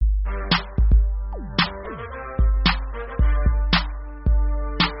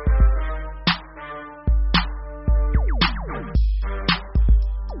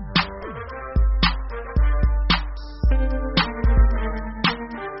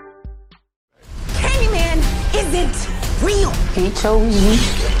isn't real. He chose you.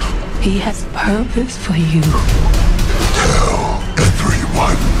 He has purpose for you. Tell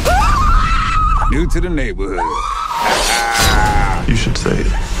everyone. New to the neighborhood. You should say it.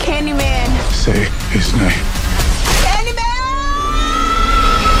 Candyman. Say his name.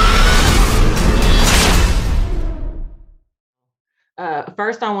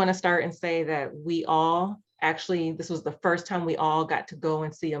 First, I want to start and say that we all actually, this was the first time we all got to go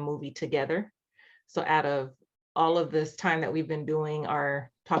and see a movie together. So out of all of this time that we've been doing our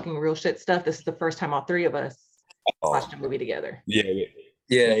talking real shit stuff, this is the first time all three of us watched a movie together. Yeah.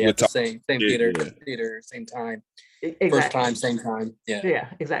 The same theater, same time. Exactly. First time, same time. Yeah,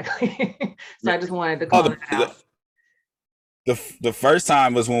 exactly. So I just wanted to call it out. The first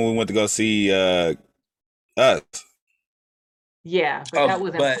time was when we went to go see Us. Yeah, but that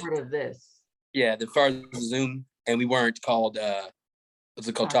wasn't part of this. Yeah, the first Zoom, and we weren't called what's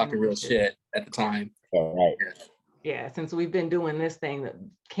it called, talking real shit at the time. All right. Yeah, since we've been doing this thing,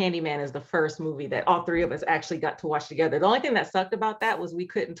 Candyman is the first movie that all three of us actually got to watch together. The only thing that sucked about that was we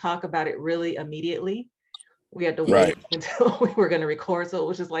couldn't talk about it really immediately. We had to wait until we were going to record. So it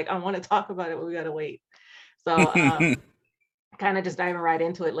was just like, I want to talk about it, but we got to wait. So kind of just diving right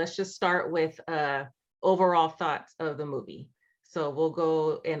into it. Let's just start with overall thoughts of the movie. So we'll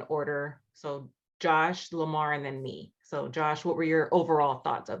go in order. So Josh, Lamar, and then me. So Josh, what were your overall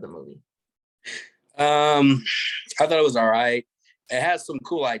thoughts of the movie? I thought it was all right. It has some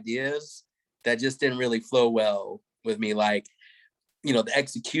cool ideas that just didn't really flow well with me. Like, you know, the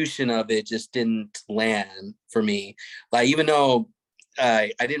execution of it just didn't land for me. Like, even though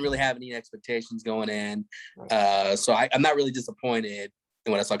I didn't really have any expectations going in, so I'm not really disappointed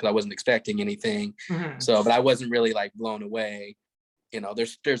in what I saw because I wasn't expecting anything. Mm-hmm. So, but I wasn't really like blown away. You know,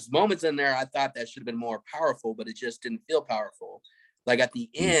 there's moments in there I thought that should have been more powerful, but it just didn't feel powerful. Like at the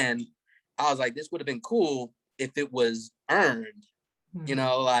end, I was like, this would have been cool if it was earned. Mm-hmm. You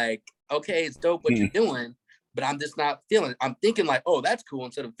know, like, okay, it's dope what you're doing, but I'm just not feeling. I'm thinking like, oh, that's cool,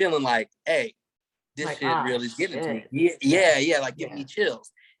 instead of feeling like, hey, this like, shit really is getting to me. Yeah, like giving me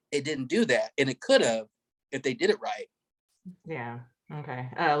chills. It didn't do that, and it could have if they did it right. Yeah. Okay.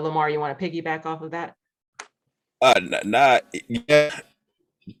 Lamar, you want to piggyback off of that? Not yeah,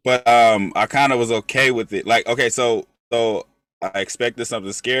 but I kind of was okay with it. Like, okay, so I expected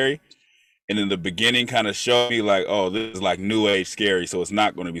something scary, and in the beginning, kind of showed me like, oh, this is like new age scary, so it's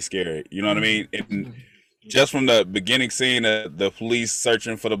not going to be scary. You know what I mean? And just from the beginning scene, the police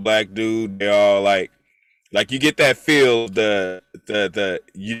searching for the black dude, they all like you get that feel the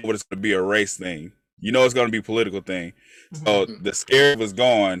you know what it's going to be a race thing. You know it's going to be a political thing. So the scare was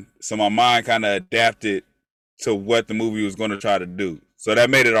gone. So my mind kind of adapted to what the movie was going to try to do. So that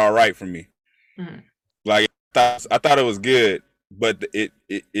made it all right for me. Mm-hmm. Like I thought it was good, but it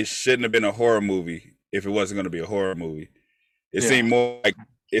shouldn't have been a horror movie if it wasn't going to be a horror movie. It seemed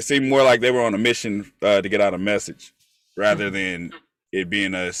more like they were on a mission to get out a message rather than it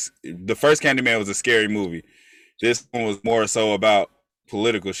being the first Candyman was a scary movie. This one was more so about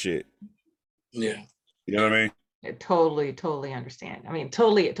political shit. Yeah. You know what I mean? I totally understand. I mean,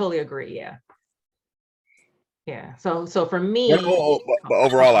 totally agree. Yeah. Yeah. So for me, but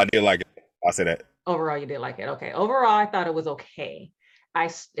overall, I did like it. I'll say that. Overall, you did like it. Okay. Overall, I thought it was okay.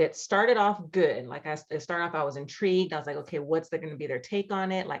 It started off good. Like it started off, I was intrigued. I was like, okay, what's going to be their take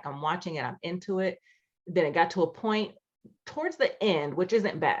on it? Like I'm watching it, I'm into it. Then it got to a point towards the end, which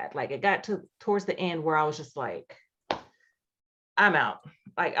isn't bad. Like it got towards the end where I was just like, I'm out.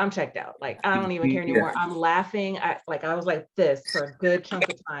 Like I'm checked out. Like I don't even care anymore. I'm laughing. I was like this for a good chunk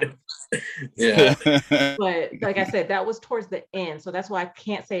of time. Yeah. But like I said, that was towards the end. So that's why I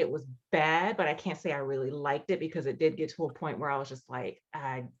can't say it was bad, but I can't say I really liked it because it did get to a point where I was just like,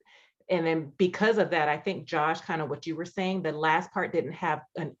 and then because of that, I think Josh, kind of what you were saying, the last part didn't have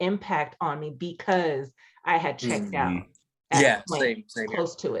an impact on me because I had checked out. Yeah, same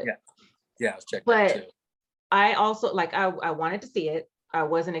close to it. Yeah, I was checked out too. I also like I wanted to see it. I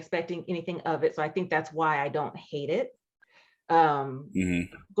wasn't expecting anything of it. So I think that's why I don't hate it.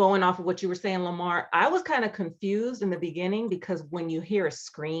 Going off of what you were saying, Lamar, I was kind of confused in the beginning because when you hear a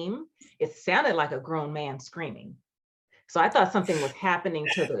scream, it sounded like a grown man screaming. So I thought something was happening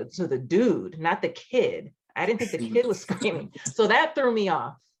to the dude, not the kid. I didn't think the kid was screaming. So that threw me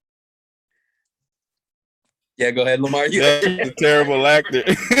off. Yeah, go ahead, Lamar. That's a terrible actor.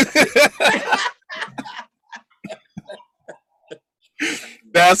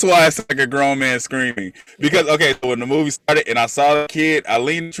 That's why it's like a grown man screaming. Because so when the movie started and I saw the kid, I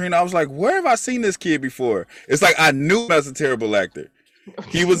leaned to Trina. I was like, "Where have I seen this kid before?" It's like I knew him as a terrible actor.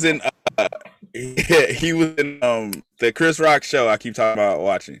 He was in the Chris Rock show. I keep talking about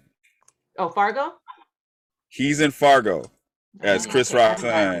watching. Oh, Fargo. He's in Fargo I as haven't Chris I Rock's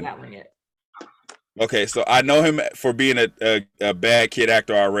haven't gotten to son. that one yet. Okay, so I know him for being a bad kid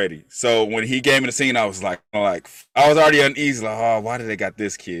actor already. So when he gave me the scene, I was like, I was already uneasy. Like, oh, why did they got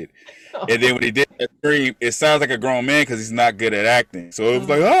this kid? And then when he did that scream, it sounds like a grown man because he's not good at acting. So it was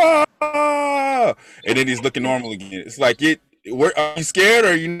like, ah, and then he's looking normal again. It's like, are you scared or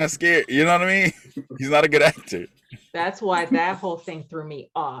are you not scared? You know what I mean? He's not a good actor. That's why that whole thing threw me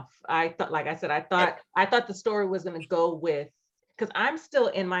off. I thought, like I said, I thought the story was going to go with, because I'm still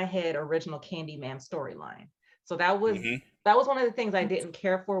in my head original Candyman storyline. So that was one of the things I didn't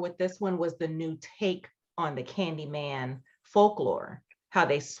care for with this one, was the new take on the Candyman folklore, how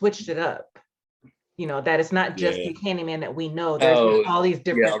they switched it up. You know, that it's not just the Candyman that we know. There's all these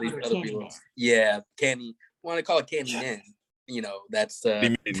different other Candyman. Yeah, want to call it Candyman. You know, that's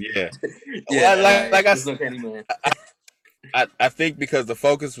yeah. Yeah, like I no Candyman. I think because the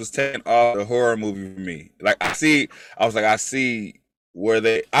focus was taken off the horror movie for me. Like I see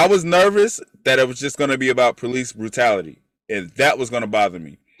where I was nervous that it was just going to be about police brutality, and that was going to bother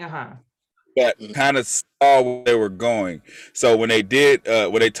me. But kind of saw where they were going. So when they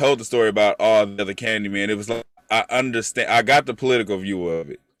told the story about all the other Candyman, it was like, I understand. I got the political view of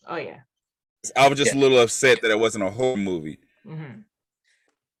it. Oh yeah. I was just a little upset that it wasn't a horror movie.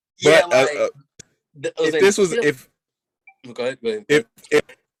 Yeah, but if go ahead. If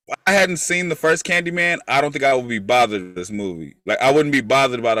I hadn't seen the first Candyman, I don't think I would be bothered with this movie. Like I wouldn't be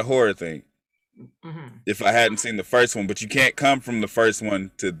bothered by the horror thing if I hadn't seen the first one. But you can't come from the first one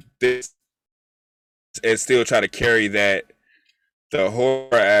to this and still try to carry the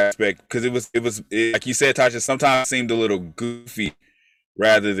horror aspect, because it was like you said, Tasha. Sometimes it seemed a little goofy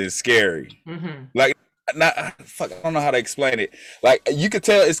rather than scary. Like. I don't know how to explain it. Like you could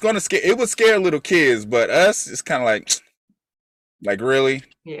tell it's gonna scare. It would scare little kids, but us, it's kind of like really.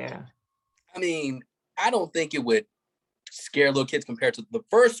 Yeah. I mean, I don't think it would scare little kids compared to the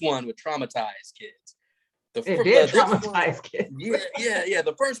first one would traumatize kids. It did traumatize kids. Yeah.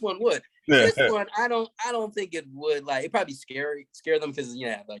 The first one would. This one, I don't think it would. Like, it'd probably scare them because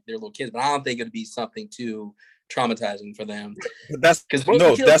like they're little kids, but I don't think it'd be something too traumatizing for them. That's because most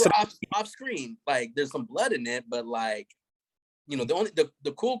of the kills were off screen. Like, there's some blood in it, but like, you know, the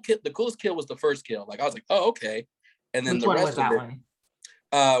coolest kill was the first kill. Like, I was like, oh, okay. And then Which the one rest was of that it, one?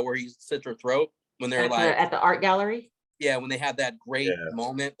 where he slits her throat when they're at the art gallery. Yeah, when they have that great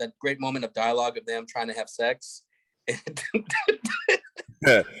moment of dialogue of them trying to have sex.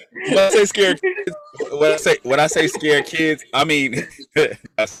 When I say scared kids, when I say scared kids, I mean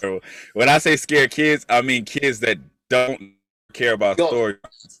when I say scared kids, I mean kids that don't care about story.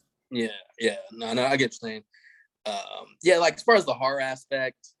 Yeah. No, I get what you're saying. Yeah, like as far as the horror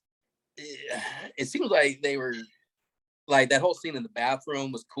aspect, it seems like they were like that whole scene in the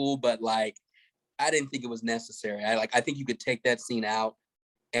bathroom was cool, but like I didn't think it was necessary. I think you could take that scene out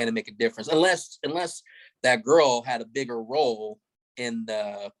and it make a difference, unless that girl had a bigger role in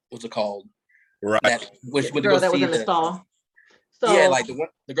the what's it called? Right. The girl that was in the stall. So, yeah, like the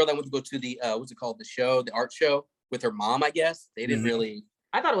girl that went to go to the what's it called? The art show with her mom. I guess they didn't really.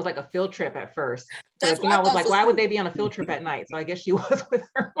 I thought it was like a field trip at first. But then I was like, why would they be on a field trip at night? So I guess she was with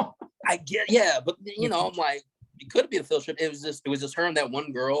her mom. I get, yeah, but you know, I'm like, it could be a field trip. It was just her and that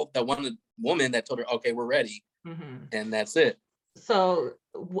one girl, that one woman that told her, okay, we're ready, and that's it. So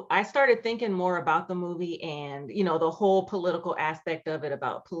I started thinking more about the movie and, you know, the whole political aspect of it,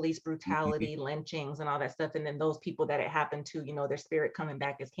 about police brutality, lynchings and all that stuff. And then those people that it happened to, you know, their spirit coming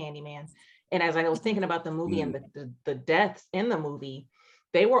back as Candyman. And as I was thinking about the movie and the deaths in the movie,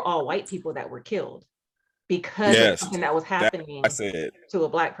 they were all white people that were killed because of something that was happening to a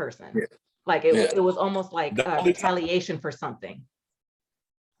Black person. Yeah. Like it was almost like retaliation for something.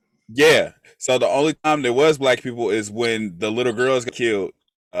 Yeah. So the only time there was Black people is when the little girls got killed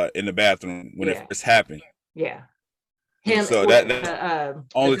in the bathroom when it first happened. Yeah. Him. So that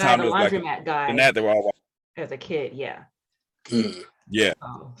only time there was Black people. Guy. And that they were all white. As a kid, yeah. Yeah.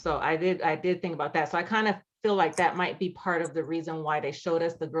 So I did think about that. So I kind of feel like that might be part of the reason why they showed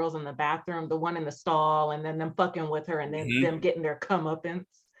us the girls in the bathroom, the one in the stall, and then them fucking with her, and then them getting their comeuppance.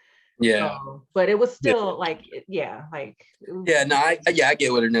 Yeah. But it was still like. No, I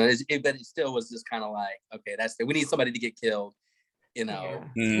get what it is, but it still was just kind of like, okay, we need somebody to get killed, you know.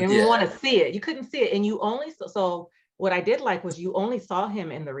 And we want to see it. You couldn't see it, and you only so what I did like was you only saw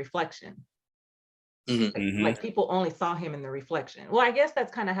him in the reflection. Like people only saw him in the reflection. Well, I guess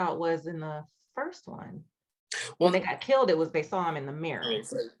that's kind of how it was in the first one. When they got killed, they saw him in the mirror.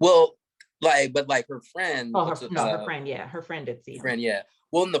 Well, but her friend. Oh, her friend. Yeah, her friend did see him. Friend, yeah.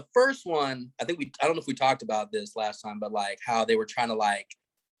 Well, in the first one, I don't know if we talked about this last time, but like how they were trying to like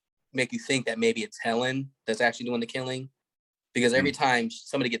make you think that maybe it's Helen that's actually doing the killing. Because every time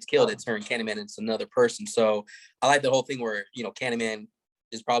somebody gets killed, it's her and Candyman, and it's another person. So I like the whole thing where, you know, Candyman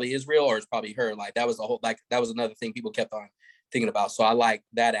is probably Israel or it's probably her. Like that was the whole, like that was another thing people kept on thinking about. So I like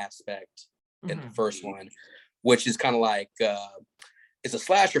that aspect in the first one, which is kind of like, it's a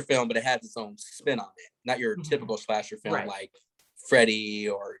slasher film, but it has its own spin on it. Not your typical slasher film like Freddy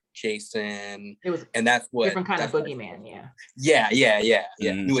or Jason. It was, and that's what different kind of boogeyman. Yeah.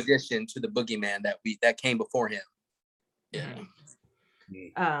 New addition to the boogeyman that came before him.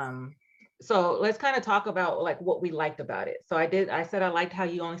 So let's kind of talk about like what we liked about it. So I said I liked how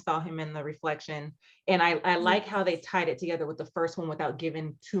you only saw him in the reflection, and I like how they tied it together with the first one without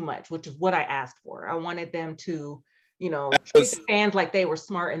giving too much, which is what I asked for. I wanted them to, you know, treat the fans like they were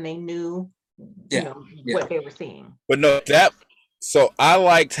smart and they knew, you know, what they were seeing. But no, so I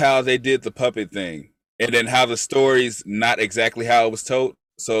liked how they did the puppet thing, and then how the story's not exactly how it was told.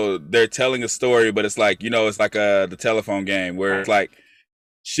 So they're telling a story, but it's like, you know, it's like the telephone game where it's like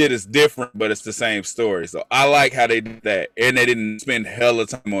shit is different, but it's the same story. So I like how they did that, and they didn't spend hella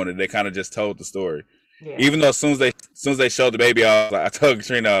time on it. They kind of just told the story. Yeah. Even though as soon as they showed the baby, I told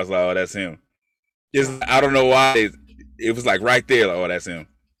Katrina, I was like, oh, that's him. I don't know why it was like right there, like, oh, that's him.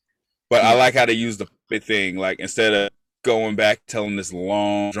 But I like how they used the puppet thing, like instead of going back telling this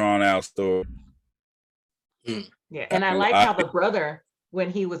long, drawn out story. Yeah, and I like how the brother, when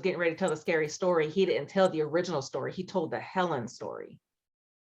he was getting ready to tell the scary story, he didn't tell the original story. He told the Helen story.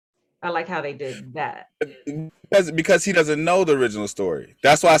 I like how they did that. Because he doesn't know the original story.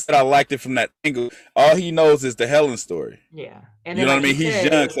 That's why I said I liked it from that angle. All he knows is the Helen story. Yeah. And you know what I mean? He's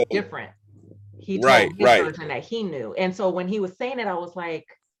young. So different. He told his version that he knew. And so when he was saying it, I was like,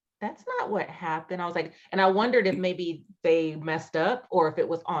 that's not what happened. I was like, and I wondered if maybe they messed up or if it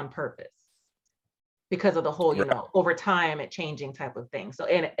was on purpose, because of the whole, you know, over time it changing type of thing. So,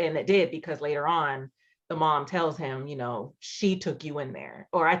 and it did, because later on the mom tells him, you know, she took you in there,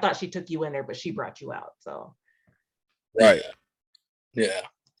 or I thought she took you in there, but she brought you out. So. Right. Yeah.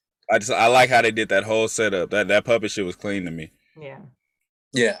 I like how they did that whole setup. That puppet shit was clean to me. Yeah.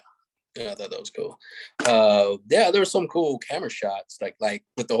 Yeah. Yeah, I thought that was cool. Yeah, there were some cool camera shots, like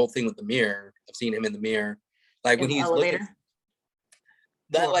with the whole thing with the mirror. I've seen him in the mirror, like when he's looking.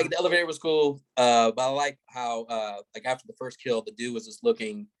 That like the elevator was cool. But I like how like after the first kill, the dude was just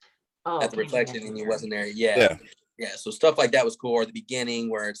looking at the reflection and he wasn't there. Yeah. So stuff like that was cool. Or the beginning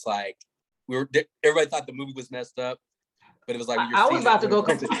where it's like everybody thought the movie was messed up, but it was like I was about to go.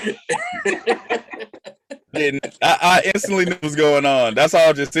 I instantly knew what was going on. That's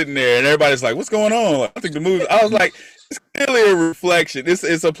all, just sitting there, and everybody's like, "What's going on?" I think the movie. I was like, "It's clearly a reflection.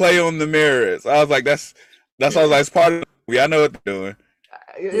 It's a play on the mirrors." I was like, "That's." I was like, "It's part of the movie. I know what they're doing."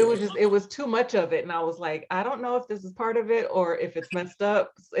 It was too much of it, and I was like, I don't know if this is part of it or if it's messed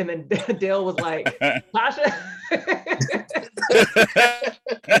up. And then Dale was like, Tasha.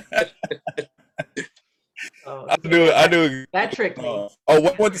 I do. That tricked me. Oh,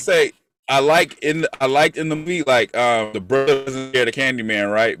 what I want to say. I liked in the movie, like the brother wasn't scared of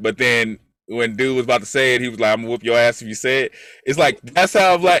Candyman, right? But then when dude was about to say it, he was like, "I'm gonna whoop your ass if you say it." It's like that's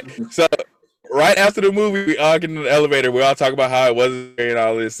how I'm like. So right after the movie, we all get in the elevator. We all talk about how it wasn't scary and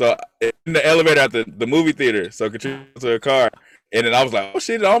all this. So in the elevator at the movie theater, so Katrina went to her car, and then I was like, "Oh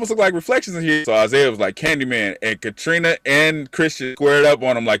shit!" It almost looked like reflections in here. So Isaiah was like, "Candyman," and Katrina and Christian squared up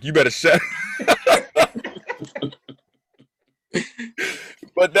on him like, "You better shut."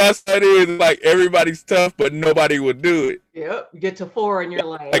 But that's how it is. Like everybody's tough, but nobody would do it. Yep. You get to 4 and you're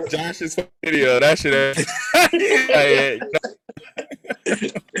like Josh's video. That shit.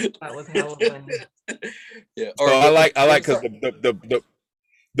 That was hella funny. Yeah. So I like because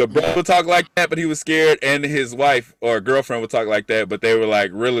the brother would talk like that, but he was scared, and his wife or girlfriend would talk like that, but they were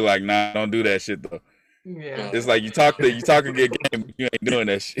like really like, "Nah, don't do that shit though." Yeah. It's like you talk a good game, but you ain't doing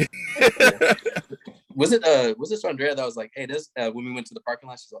that shit. Was it Andrea that was like, "Hey, this when we went to the parking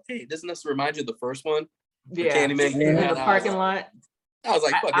lot, she's like, hey, doesn't this remind you of the first one?" Yeah, Candyman in the parking lot. I was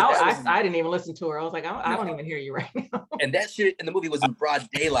like, fuck I didn't even listen to her. I was like, I don't even hear you right now. And that shit in the movie was in broad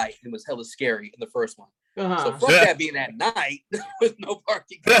daylight and was hella scary in the first one. So fuck that being at night with no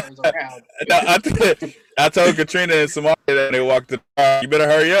parking cars around. I told Katrina and Samari that they walked to the car, "You better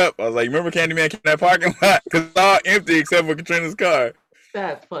hurry up." I was like, "Remember Candyman came in that parking lot?" Because it's all empty except for Katrina's car.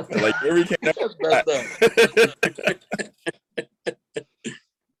 That's fucked up. Like every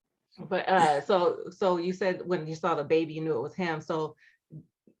But so you said when you saw the baby, you knew it was him. So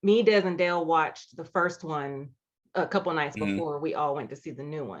me, Des, and Dale watched the first one a couple nights before we all went to see the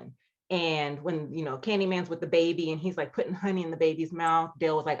new one. And when, you know, Candyman's with the baby and he's like putting honey in the baby's mouth,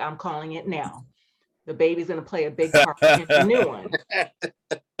 Dale was like, "I'm calling it now. The baby's gonna play a big part in the new one."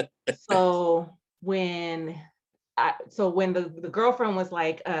 So when the girlfriend was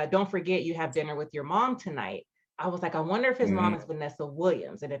like, don't forget you have dinner with your mom tonight, I was like, I wonder if his mom is Vanessa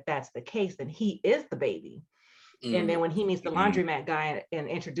Williams. And if that's the case, then he is the baby. And then when he meets the laundromat guy and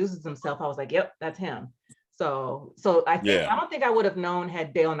introduces himself, I was like, yep, that's him. So I don't think I would have known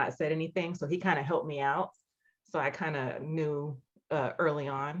had Dale not said anything. So he kind of helped me out. So I kind of knew early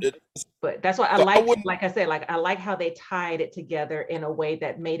on. But that's why I like I said, like I like how they tied it together in a way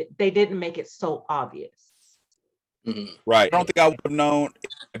that they didn't make it so obvious. Right. I don't think I would have known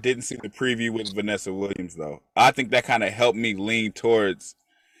if I didn't see the preview with Vanessa Williams, though. I think that kind of helped me lean towards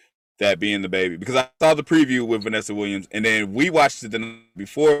that being the baby, because I saw the preview with Vanessa Williams, and then we watched it the night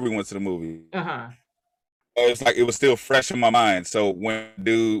before we went to the movie. So it's like it was still fresh in my mind. So when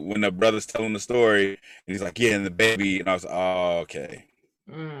the brother's telling the story, and he's like, "Yeah, and the baby," and I was like, "Oh, okay."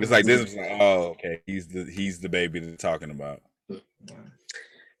 It's like this is like, "Oh, okay." He's the baby they're talking about.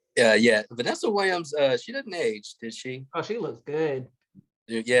 Yeah. Vanessa Williams, she didn't age, did she? Oh, she looks good.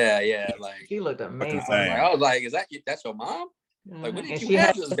 Yeah. Like she looked amazing. I was like, that's your mom? Like, when did and you she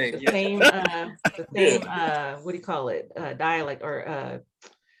have has this baby? the same what do you call it? Dialect or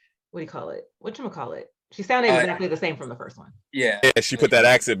what do you call it? Whatchamacallit? She sounded exactly the same from the first one. Yeah, she put that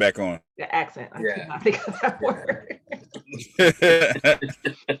accent back on. The accent. I could not think of that word.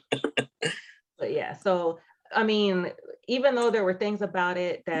 But yeah, so I mean, even though there were things about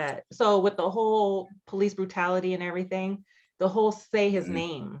it so with the whole police brutality and everything, the whole say his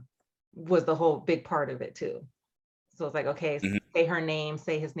name was the whole big part of it too. So it's like, okay, say her name,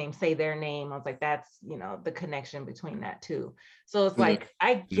 say his name, say their name. I was like, that's, the connection between that too. So it's like,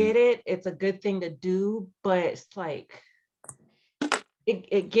 I get it. It's a good thing to do, but it's like,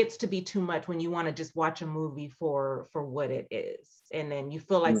 it gets to be too much when you want to just watch a movie for what it is. And then you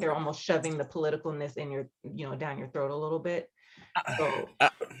feel like they're almost shoving the politicalness in your, down your throat a little bit. So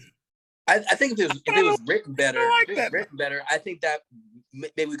I think if it was written better, I think that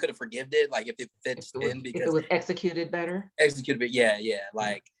maybe we could have forgiven it, like if it fits in, because if it was executed better. Yeah.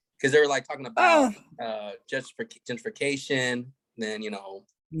 Like, because they were like talking about gentrification, then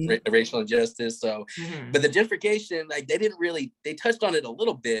racial injustice. So, but the gentrification, like they touched on it a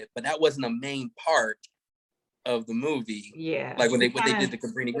little bit, but that wasn't a main part of the movie. Yeah, like when they did the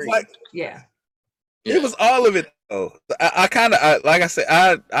Cabrini Green. Yeah. It was all of it though. I kind of, like I said,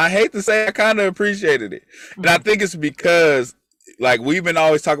 I hate to say I kind of appreciated it, and I think it's because like we've been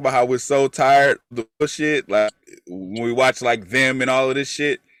always talking about how we're so tired of the bullshit. Like when we watch like Them and all of this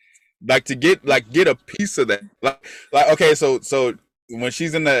shit, like to get a piece of that. Like okay, so when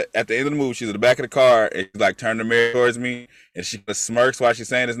she's at the end of the movie, she's at the back of the car and she's like turning the mirror towards me, and she smirks while she's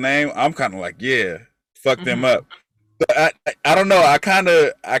saying his name. I'm kind of like, yeah, fuck them up. But I don't know. I kind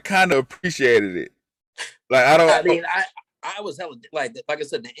of appreciated it. Like I was hella like I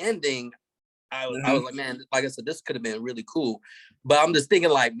said, the ending. I was like, man, like I said, this could have been really cool. But I'm just thinking,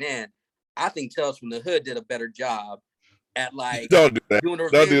 like, man, I think Tales from the Hood did a better job at like don't do that.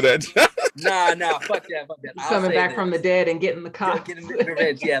 Don't do that. Nah, fuck that. Coming back from the dead and getting the cops. Getting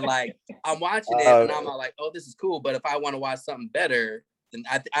revenge. Yeah, like I'm watching it and I'm like, oh, this is cool. But if I want to watch something better, then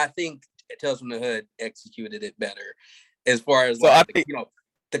I think Tales from the Hood executed it better. As far as I think,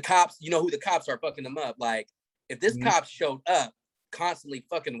 the cops, who the cops are fucking them up. Like if this cop showed up constantly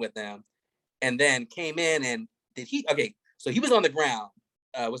fucking with them, and then came in and so he was on the ground.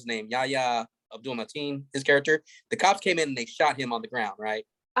 What's his name? Yahya Abdul-Mateen, his character. The cops came in and they shot him on the ground, right?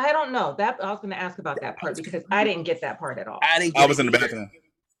 I don't know. That I was going to ask about that part because I didn't get that part at all. I was in the bathroom.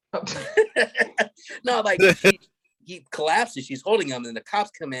 No, like he collapses. She's holding him, and the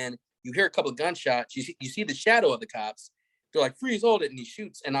cops come in. You hear a couple of gunshots. You see the shadow of the cops. They're like, freeze, hold it, and he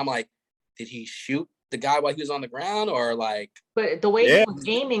shoots. And I'm like, did he shoot the guy while he was on the ground, or like? But the way he was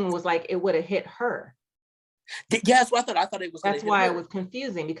aiming was like it would have hit her. Yeah, that's what I thought. I thought it was. That's why it was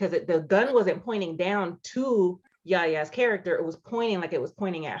confusing, because the gun wasn't pointing down to Yaya's character. It was pointing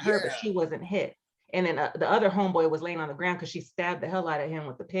at her, but she wasn't hit. And then the other homeboy was laying on the ground because she stabbed the hell out of him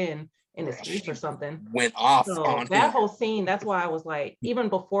with the pin in his face or something. Went off on that him. Whole scene. That's why I was like, even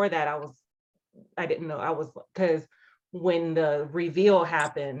before that, I didn't know. I was, because when the reveal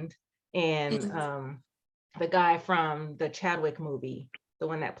happened and the guy from the Chadwick movie, the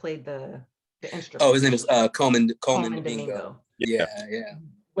one that played the instrument. Oh, his name is Coleman Domingo. Yeah.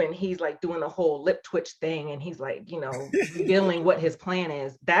 When he's like doing the whole lip twitch thing and he's like, revealing what his plan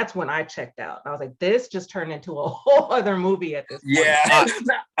is, that's when I checked out. I was like, this just turned into a whole other movie at this point. Yeah.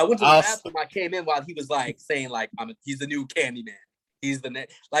 I went to the bathroom. I came in while he was like saying like, he's the new Candyman. He's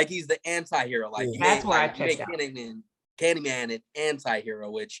the anti-hero. Like that's why I checked out. Candyman an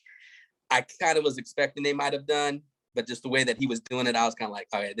anti-hero, which I kind of was expecting they might have done. but just the way that he was doing it, I was kind of like,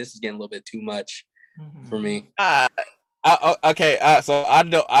 okay, this is getting a little bit too much for me. Okay, so I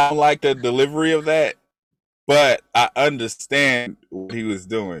don't like the delivery of that, but I understand what he was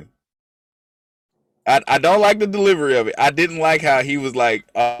doing. I don't like the delivery of it. I didn't like how he was like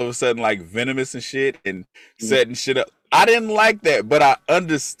all of a sudden like venomous and shit and setting shit up. I didn't like that, but I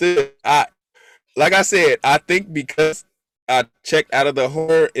understood. Like I said, I think because I checked out of the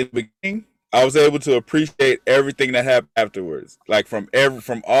horror in the beginning, I was able to appreciate everything that happened afterwards. Like from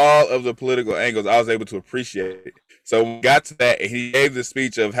all of the political angles, I was able to appreciate it. So we got to that, and he gave the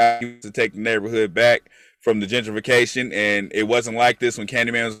speech of how he was to take the neighborhood back from the gentrification, and it wasn't like this when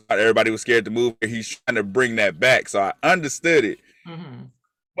Candyman was out, everybody was scared to move. He's trying to bring that back, so I understood it.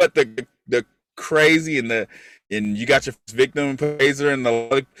 But the crazy and you got your victim praiser and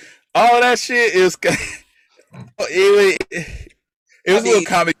all of that shit is it was a little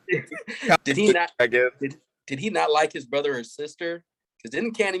comic. Did he not? I guess. Did he not like his brother or sister? Because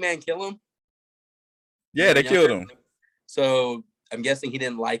didn't Candyman kill him? Yeah, they killed him. So I'm guessing he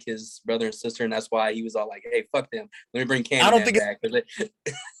didn't like his brother and sister, and that's why he was all like, "Hey, fuck them. Let me bring Candyman back."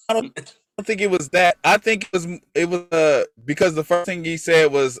 I don't think it was that. I think it was because the first thing he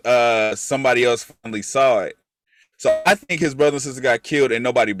said was somebody else finally saw it. So I think his brother and sister got killed, and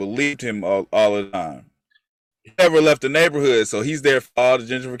nobody believed him all the time. He never left the neighborhood, so he's there for all the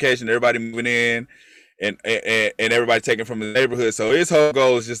gentrification, everybody moving in, and everybody taken from his neighborhood. So his whole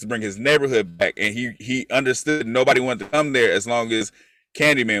goal is just to bring his neighborhood back, and he understood nobody wanted to come there as long as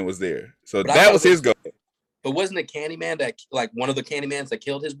Candyman was there. So that was his goal. But wasn't it Candyman that, like, one of the Candymans that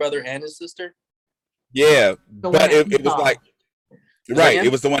killed his brother and his sister? Yeah, but it was like, right,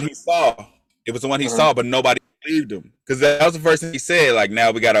 it was the one he saw. It was the one he saw, but nobody believed him because that was the first thing he said. Like, now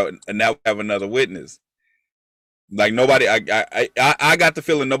we have another witness. Like nobody, I got the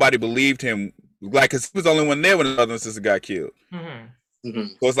feeling nobody believed him. Like, cause he was the only one there when the brother and sister got killed.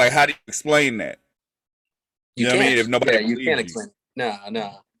 So it's like, how do you explain that? You know what I mean? If nobody, you can't explain it. No.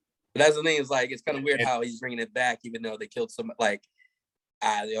 But that's the thing. Is like, it's kind of weird how he's bringing it back, even though they killed some. Like,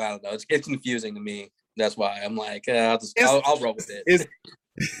 I don't know. It's confusing to me. That's why I'm like, I'll roll with it.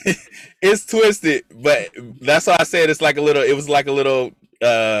 It's twisted, but that's why I said it's like a little. It was like a little.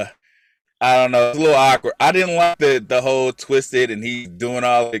 I don't know. It's a little awkward. I didn't like the whole twisted and he's doing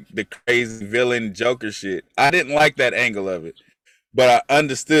all the crazy villain Joker shit. I didn't like that angle of it, but I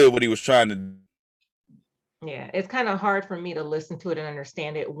understood what he was trying to do. Yeah, it's kind of hard for me to listen to it and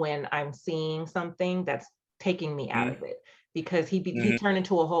understand it when I'm seeing something that's taking me out of it because he turned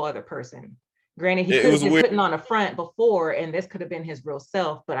into a whole other person. Granted, he could have been putting on a front before, and this could have been his real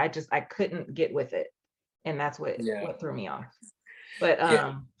self, but I couldn't get with it, and that's what threw me off. But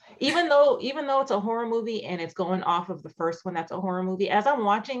even though it's a horror movie and it's going off of the first one, that's a horror movie. As I'm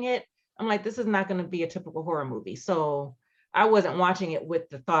watching it, I'm like, this is not going to be a typical horror movie. So I wasn't watching it with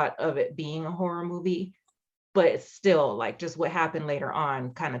the thought of it being a horror movie, but it's still like just what happened later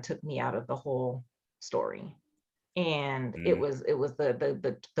on kind of took me out of the whole story. And it was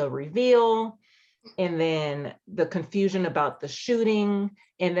the reveal, and then the confusion about the shooting,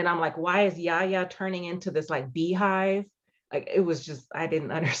 and then I'm like, why is Yaya turning into this like beehive? Like, it was just, I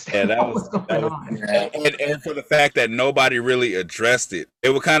didn't understand what was going on. And for the fact that nobody really addressed it,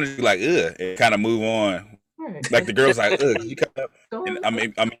 it would kind of be like, ugh, and kind of move on. Right. Like the girl's like, ugh, you come up. And I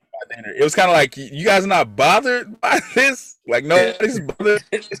mean, it was kind of like, you guys are not bothered by this? Like, nobody's bothered.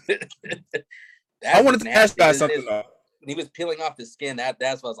 I wanted to ask you guys something though. When he was peeling off the skin,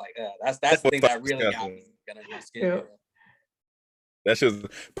 that's what I was like, that's the thing that really got me. That's just,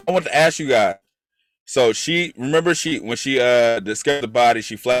 I want to ask you guys. So when she discovered the body,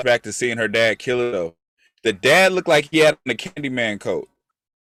 she flashed back to seeing her dad kill her though. The dad looked like he had on a Candyman coat.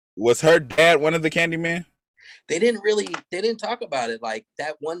 Was her dad one of the Candyman? They didn't talk about it. Like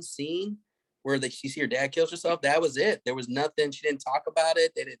that one scene where she see her dad kills herself, that was it. There was nothing. She didn't talk about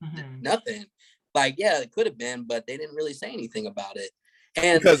it. They didn't nothing. Like, yeah, it could have been, but they didn't really say anything about it.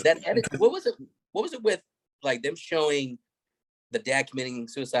 And that edit, what was it with like them showing the dad committing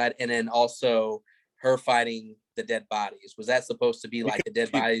suicide and then also her fighting the dead bodies? Was that supposed to be like the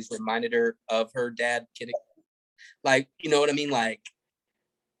dead bodies reminded her of her dad kidding? Like, you know what I mean? Like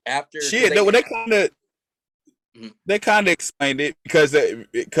after they kind of explained it because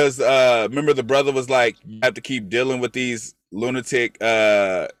remember the brother was like, you have to keep dealing with these lunatic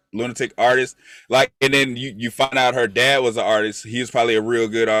artists, like, and then you find out her dad was an artist. He was probably a real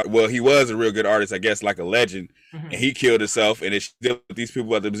good he was a real good artist, I guess, like a legend. And he killed himself, and it's still with these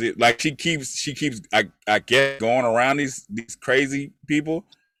people at the museum. Like she keeps I guess going around these crazy people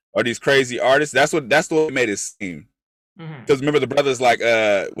or these crazy artists. That's the way it made it seem. Because remember the brother's like,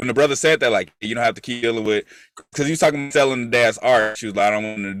 when the brother said that, like, you don't have to keep dealing with, because he was talking about selling the dad's art. She was like, I don't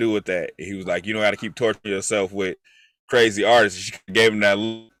want nothing to do with that. And he was like, you don't got to keep torturing yourself with crazy artists. She gave him that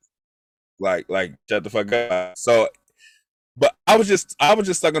look, like shut the fuck up. So, but I was just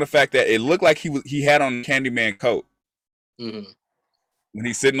stuck on the fact that it looked like he had on a Candyman coat when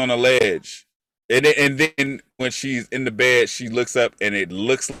he's sitting on a ledge, and then when she's in the bed, she looks up and it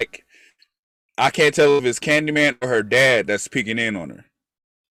looks like, I can't tell if it's Candyman or her dad that's peeking in on her.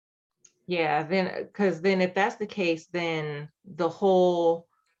 Yeah, because then if that's the case, then the whole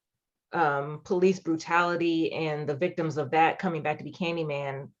police brutality and the victims of that coming back to be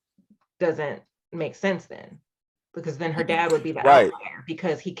Candyman doesn't make sense then, because then her dad would be the outlier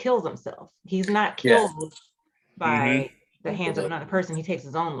because he kills himself. He's not killed by the hands of another person. He takes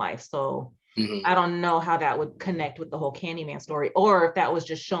his own life. So I don't know how that would connect with the whole Candyman story, or if that was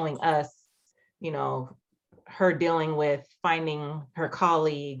just showing us, her dealing with finding her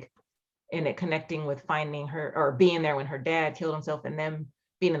colleague and it connecting with finding her, or being there when her dad killed himself, and them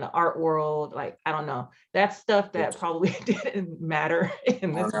being in the art world. Like, I don't know. That's stuff that probably didn't matter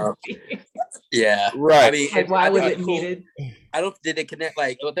in this movie. Yeah. Right. I mean, like, why was it needed? Did it connect?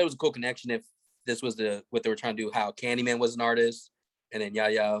 Like, I thought that was a cool connection if this was what they were trying to do, how Candyman was an artist and then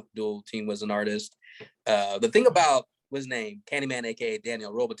Yaya Abdul Team was an artist. The thing about, what's his name, Candyman, aka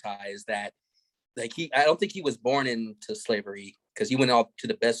Daniel Robitaille, is that like I don't think he was born into slavery, because he went off to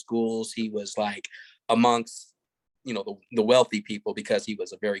the best schools. He was like amongst, the wealthy people because he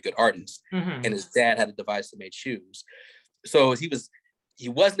was a very good artist, and his dad had a device that made shoes. So he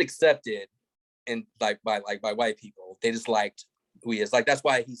wasn't accepted and by white people. They just liked who he is. Like, that's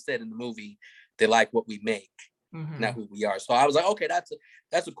why he said in the movie, they like what we make, not who we are. So I was like, okay,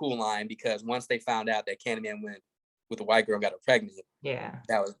 that's a cool line, because once they found out that Candyman went with a white girl and got her pregnant,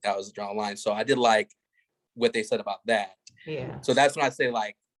 that was a drawn line. So I did like what they said about that. Yeah. So that's when I say,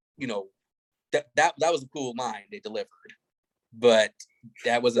 like, that was a cool line they delivered, but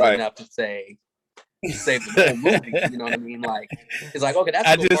that wasn't enough to save the whole movie. You know what I mean? Like, it's like, okay, that's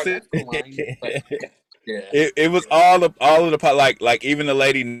a cool line. But, yeah. It was all of the part, like even the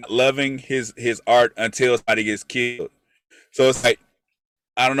lady not loving his art until somebody gets killed. So it's like,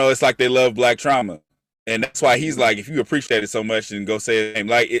 I don't know, it's like they love Black trauma. And that's why he's like, if you appreciate it so much, and go say his name.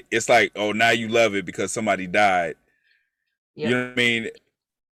 Like, it's like, oh, now you love it because somebody died. Yep. You know what I mean?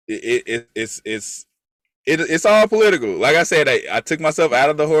 It's all political. Like I said, I took myself out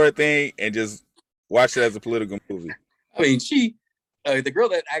of the horror thing and just watched it as a political movie. I mean, the girl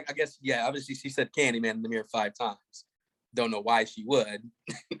that I guess, obviously she said Candyman in the mirror 5 times. Don't know why she would.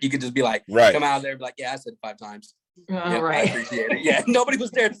 You could just be like, come out there and be like, yeah, I said it 5 times. Right. I appreciate it. Yeah, nobody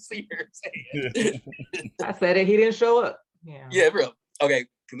was there to see her say it. I said it, he didn't show up. Yeah, real. Okay,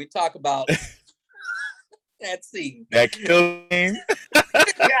 can we talk about that scene? That kill scene?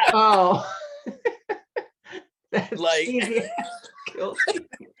 Oh. Like, kill scene.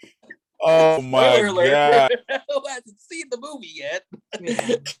 Oh my god! Who hasn't seen the movie yet?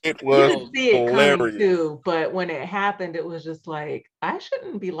 It was you didn't see it coming too, but when it happened, it was just like, I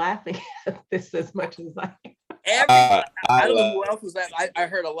shouldn't be laughing at this as much as I am. I don't know who else was that. I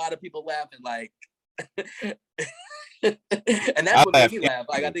heard a lot of people laughing, like, and that's what made me laugh.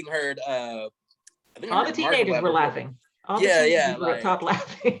 Like, I think all the teenagers were laughing. All the teenagers were up top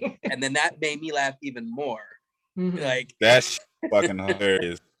laughing, and then that made me laugh even more. Like, that's fucking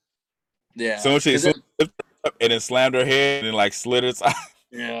hilarious. Yeah. So she lifted up and then slammed her head and like slid her side.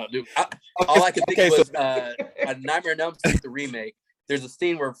 Yeah, dude. All I could think was a Nightmare on Elm Street, the remake. There's a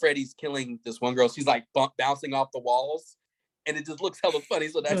scene where Freddy's killing this one girl. She's like bouncing off the walls, and it just looks hella funny.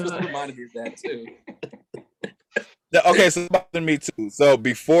 So that just reminded me of that too. Okay, so it bothered me too. So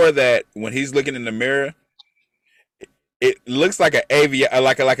before that, when he's looking in the mirror, it looks like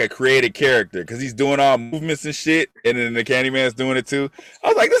like a created character, because he's doing all movements and shit, and then the Candyman's doing it too. I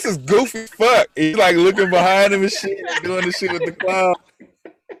was like, this is goofy as fuck. He's like looking behind him and shit, and doing the shit with the clown.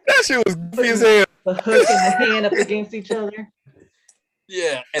 That shit was goofy as hell. The hook and the hand up against each other.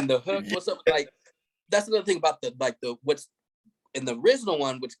 Yeah, and the hook. What's up? Like, that's another thing about the what's in the original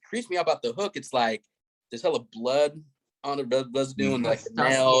one, which creeps me out about the hook. It's like there's hella blood on the residue and like the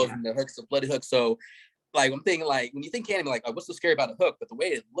nails and the hook's a bloody hook. So, like, I'm thinking, like, when you think Candyman, like, what's so scary about a hook? But the way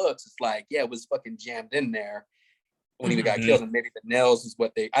it looks, it's like, yeah, it was fucking jammed in there when he got killed, and maybe the nails is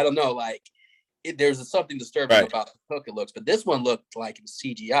what I don't know, like, there's something disturbing about the hook it looks, but this one looked like it was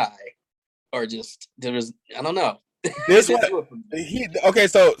CGI, or just, I don't know. This one,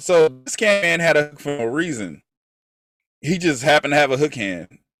 so this Candyman had a hook for no reason. He just happened to have a hook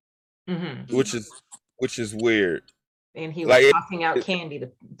hand, which is weird. And he was Like tossing out candy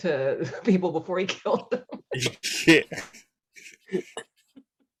to people before he killed them. shit.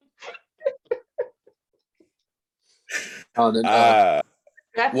 Oh, then,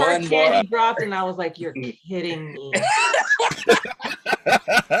 That one first more. candy dropped, and I was like, "You're kidding me!"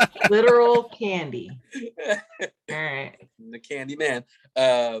 Literal candy. All right. The Candyman.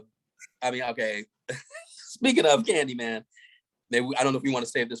 I mean, okay. Speaking of Candyman, maybe I don't know if we want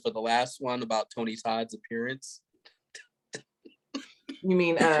to save this for the last one about Tony Todd's appearance. You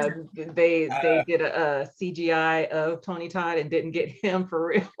mean they did a CGI of Tony Todd and didn't get him for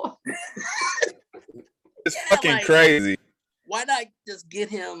real? It's fucking crazy. Why not just get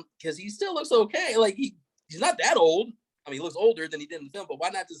him? Because he still looks okay. Like he's not that old. I mean, he looks older than he did in the film, but why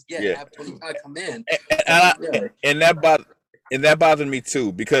not just have Tony Todd come in? And that bothered me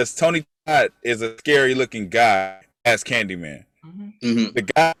too, because Tony Todd is a scary looking guy as Candyman. Mm-hmm. The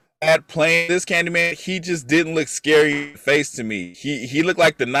guy playing this Candyman, he just didn't look scary in the face to me. He looked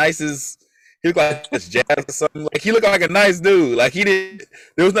like the nicest. He looked like this jazz or something. Like he looked like a nice dude. Like there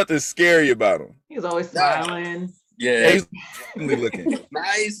was nothing scary about him. He was always smiling. Yeah, he's looking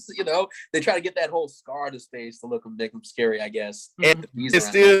nice. You know, they try to get that whole scar to his face to make him scary, I guess. And it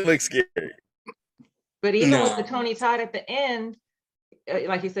still looks scary. But even with the Tony Todd at the end,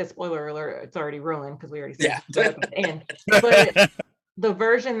 like you said, spoiler alert, it's already ruined because we already said it at the end. But the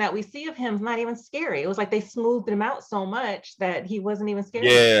version that we see of him is not even scary. It was like they smoothed him out so much that he wasn't even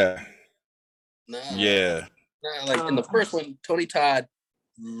scary. Yeah. No, like in the first one, Tony Todd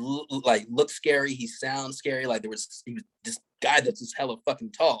looked scary. He sounds scary. Like he was this guy that's just hella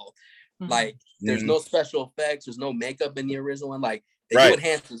fucking tall. Like there's no special effects. There's no makeup in the original one. Like they do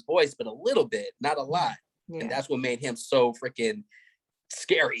enhance his voice, but a little bit, not a lot. And that's what made him so freaking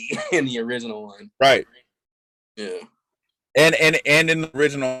scary in the original one. Right. Yeah. And in the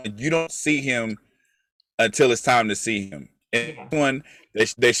original, you don't see him until it's time to see him. In this one,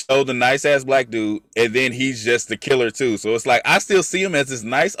 they show the nice ass black dude, and then he's just the killer too. So it's like I still see him as this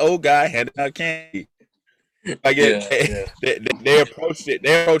nice old guy handing out candy. Like they approached it.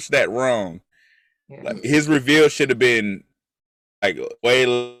 They approached that wrong. Yeah. Like his reveal should have been like way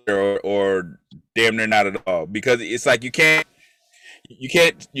later or damn near not at all, because it's like you can't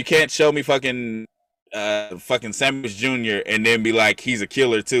show me fucking Sandwich Jr. and then be like he's a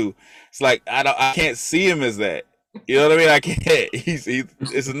killer too. It's like I can't see him as that. You know what I mean? I can't.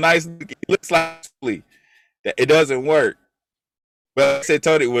 It's a nice. He looks like that. It doesn't work. But I said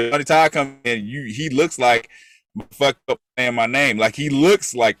when Tony Todd comes in, he looks like fucked up saying my name. Like he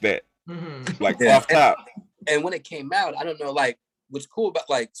looks like that. Like off top. And when it came out, I don't know. Like what's cool about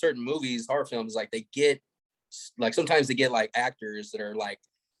like certain movies, horror films, like they get like sometimes they get like actors that are like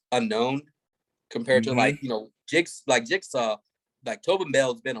unknown compared to like Jigsaw. Like Tobin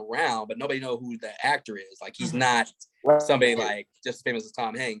Bell's been around, but nobody knows who the actor is. Like he's not somebody like just as famous as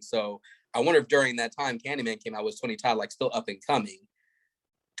Tom Hanks. So I wonder if during that time Candyman came out, was Tony Todd like still up and coming?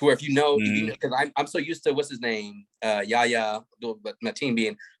 To where if you know, because I'm so used to what's his name, Yahya, but my team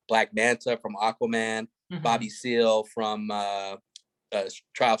being Black Manta from Aquaman, Bobby Seale from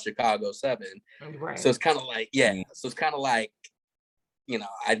Trial of Chicago 7. Right. So it's kind of like So it's kind of like. You know,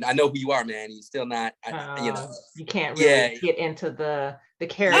 I know who you are, man. He's still not, you can't really get into the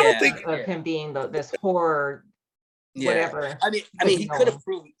character of him being this horror, whatever. I mean, he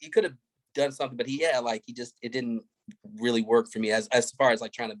could have done something, but it didn't really work for me as far as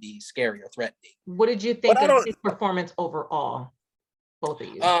like trying to be scary or threatening. What did you think of his performance overall? Both of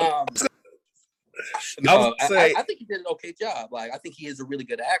you. I think he did an okay job. Like, I think he is a really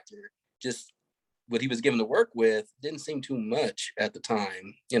good actor. Just what he was given to work with didn't seem too much at the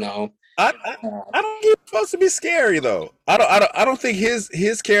time, you know. I don't think he's supposed to be scary though. I don't think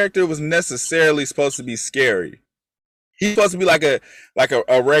his character was necessarily supposed to be scary. He's supposed to be like a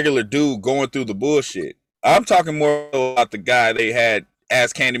regular dude going through the bullshit. I'm talking more about the guy they had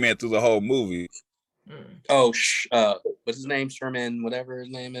as Candyman through the whole movie. Oh, what's his name? Sherman, whatever his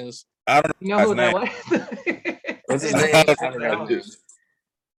name is. I don't know. You know who that was? What's his name? I don't know.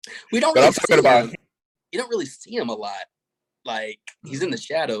 We don't. Really you don't really see him a lot. Like he's in the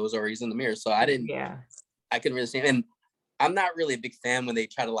shadows or he's in the mirror. So I didn't. Yeah. I couldn't really see him, and I'm not really a big fan when they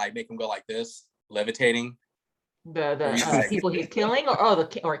try to like make him go like this, levitating. The people he's killing,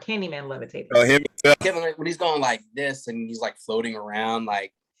 or Candyman levitating. Oh, him. When he's going like this and he's like floating around,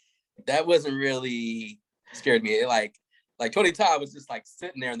 like that wasn't really scared me. Like Tony Todd was just like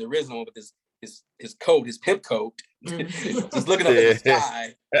sitting there in the original with his coat, his pimp coat, just looking up at the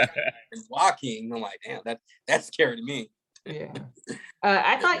sky and walking. I'm like, damn, that's scary to me. Yeah.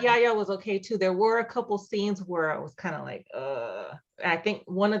 I thought Yahya was okay too. There were a couple scenes where I was kind of like, I think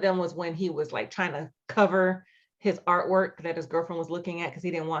one of them was when he was like trying to cover his artwork that his girlfriend was looking at because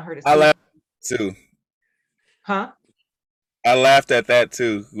he didn't want her to I see. laughed too. Huh? I laughed at that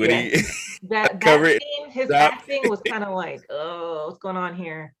too when Yeah. he That covered it. scene, his Stop. acting was kind of like, oh, what's going on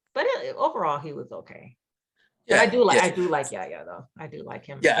here? But overall, he was okay. But Yeah, I do like Yaya though. I do like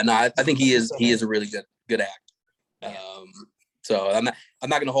him. Yeah, no, I think he is a really good actor. Yeah. So I'm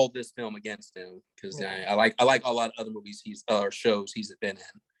not gonna hold this film against him because I like a lot of other movies or shows he's been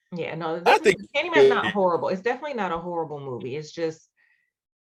in. Yeah, no, I think Candyman's not horrible. It's definitely not a horrible movie. It's just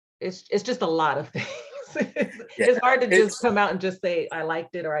a lot of things. It's hard to just come out and just say I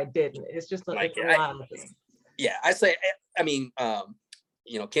liked it or I didn't. It's just it's a lot of things. Yeah, I say, I mean,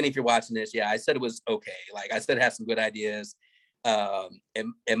 Kenny, if you're watching this, I said it was okay. Like I said, it has some good ideas.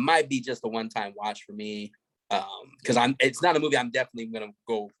 It might be just a one-time watch for me. Because it's not a movie I'm definitely gonna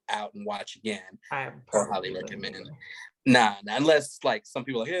go out and watch again. I highly recommend. Nah, unless like some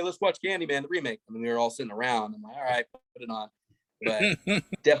people are like, hey, let's watch Candyman the remake. I mean, we were all sitting around. I'm like, all right, put it on. But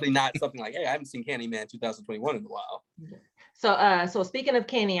definitely not something like, hey, I haven't seen Candyman 2021 in a while. So speaking of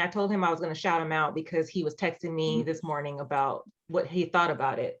Kenny, I told him I was going to shout him out because he was texting me this morning about what he thought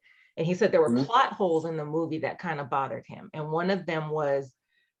about it. And he said there were plot holes in the movie that kind of bothered him. And one of them was,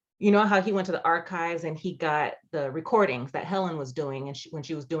 you know how he went to the archives and he got the recordings that Helen was doing and when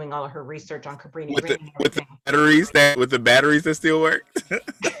she was doing all of her research on Cabrini Green with the batteries that still work.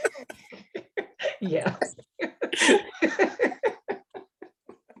 Yeah.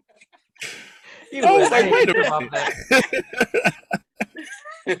 I was like, wait a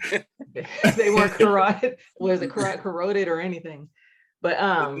minute. They weren't corroded. Was it corroded or anything? But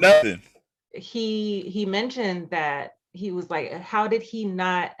nothing. He mentioned that he was like, how did his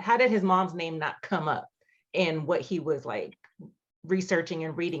mom's name not come up in what he was like researching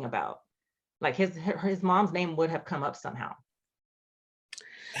and reading about? Like his mom's name would have come up somehow.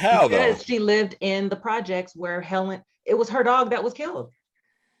 How because though? She lived in the projects where Helen, it was her dog that was killed.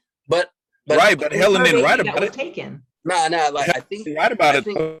 But Helen didn't write about it. Taken. No, like I think right about it.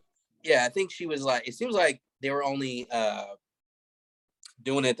 I think she was like, it seems like they were only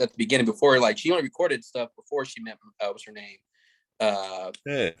doing it at the beginning before, like she only recorded stuff before she met what's her name?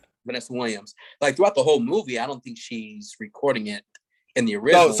 Vanessa Williams. Like throughout the whole movie, I don't think she's recording it in the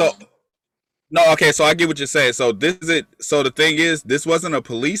original. No, okay, so I get what you're saying. So this is it. So the thing is, this wasn't a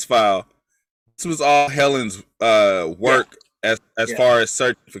police file. This was all Helen's work as far as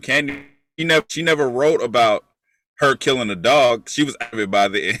searching for Candy. She never wrote about her killing a dog. She was out of it by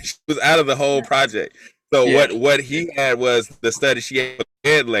the end. She was out of the whole project. So what he had was the study she had with the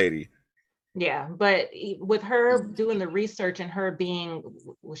dead lady. Yeah, but with her doing the research and her being,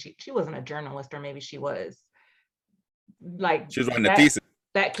 well, she wasn't a journalist, or maybe she was. Like she was writing a thesis.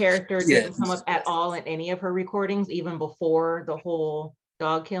 That character didn't come up at all in any of her recordings, even before the whole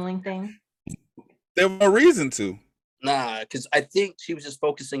dog killing thing. There was no reason to. Nah, because I think she was just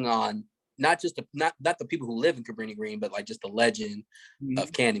focusing on not the people who live in Cabrini Green, but like just the legend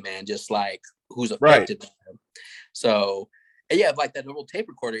of Candyman, just like who's affected by him. So like that little tape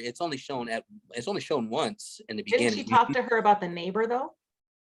recorder, it's only shown once in the beginning. Didn't she talk to her about the neighbor though?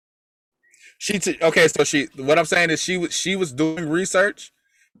 What I'm saying is she was doing research.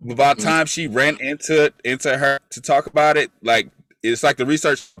 By the time she ran into her to talk about it, like it's like the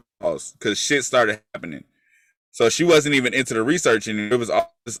research paused because shit started happening. So she wasn't even into the research, and there was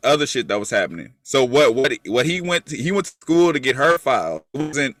all this other shit that was happening. So what he went to school to get her file. It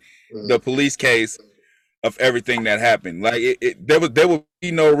wasn't the police case of everything that happened. Like there would be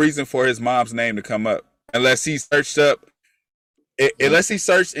no reason for his mom's name to come up unless he searched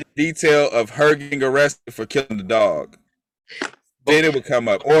in detail of her getting arrested for killing the dog. Then it would come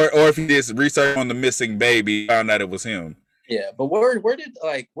up, or if he did research on the missing baby, found out it was him. Yeah, but where did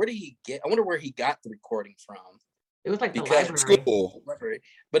he get? I wonder where he got the recording from. It was like the library. School.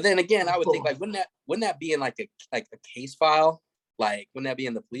 But then again, I would think like wouldn't that be in like a case file? Like wouldn't that be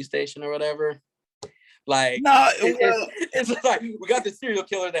in the police station or whatever? Like no, it's just like we got the serial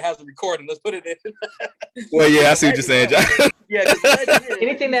killer that has a recording. Let's put it in. Well, yeah, I see what you're saying, John. Yeah,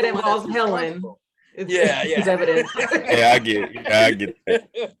 anything that involves Helen. Is evidence. Yeah, I get it.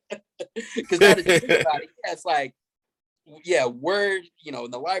 Because now that you think about it, it's like, we're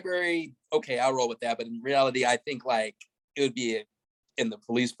in the library. Okay, I'll roll with that. But in reality, I think like it would be in the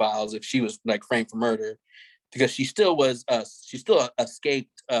police files if she was like framed for murder, because she still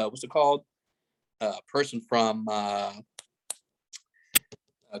escaped. What's it called? Person from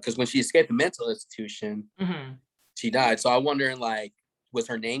because when she escaped the mental institution, she died. So I'm wondering, like, was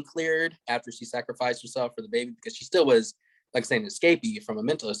her name cleared after she sacrificed herself for the baby? Because she still was, like, saying, an escapee from a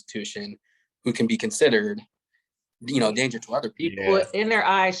mental institution who can be considered danger to other people. Yeah. Well, in their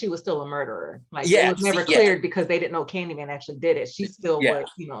eyes, she was still a murderer. Like it Yeah, was never yeah. cleared because they didn't know Candyman actually did it. She still Yeah.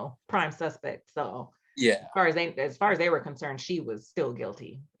 was, prime suspect. So Yeah, as far as they were concerned, she was still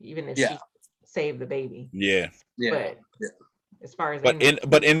guilty, even if Yeah. she saved the baby. Yeah. yeah, But yeah. as far as they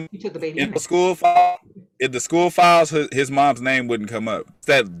know, he took the baby in in the there. school file, in the school files, his mom's name wouldn't come up.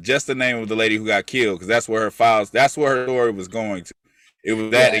 That just the name of the lady who got killed, because that's where her story was going to. It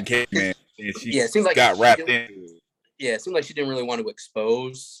was that in Candyman, and she Yeah, it seems like got she wrapped didn't- into it. Yeah, it seemed like she didn't really want to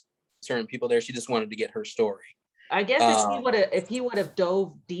expose certain people there. She just wanted to get her story. I guess if he would have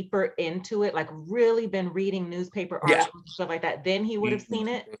dove deeper into it, like really been reading newspaper Yeah. articles and stuff like that, then he would have seen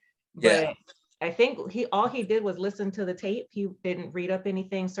it. Yeah. But I think all he did was listen to the tape. He didn't read up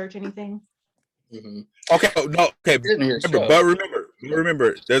anything, search anything. Mhm. Okay, no, okay. Didn't really show.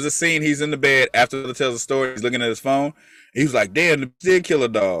 Remember, there's a scene. He's in the bed after he tells the story. He's looking at his phone. He was like, "Damn, the did kill a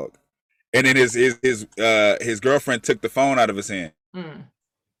dog." And then his girlfriend took the phone out of his hand,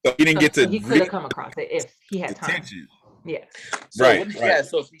 so he didn't get to. So he could have come across it if he had time. attention. Yeah. So Right, when- right. Yeah,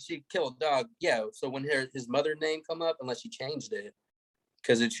 so if she killed a dog, yeah. So when his mother name come up, unless she changed it,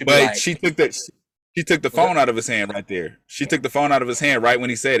 because it should be But like she took the phone out of his hand right there. She took the phone out of his hand right when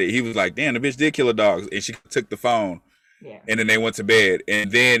he said it. He was like, "Damn, the bitch did kill a dog," and she took the phone. Yeah. And then they went to bed,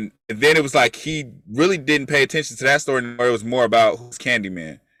 and then it was like he really didn't pay attention to that story anymore. It was more about who's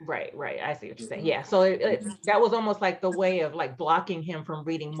Candyman. Right. I see what you're saying. Yeah. So that was almost like the way of like blocking him from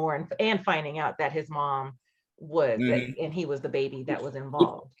reading more and finding out that his mom was and he was the baby that was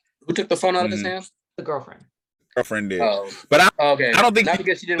involved. Who took the phone out of his hand? The girlfriend. Girlfriend did, Oh, but okay. I don't think not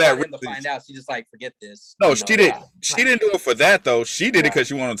because she didn't that want him to really- find out. She just like forget this. No, you she know? did. She right. didn't do it for that though. She did it because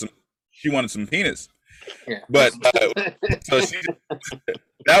she wanted some penis. Yeah. But so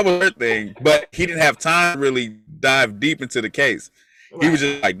that was her thing. But he didn't have time to really dive deep into the case. He was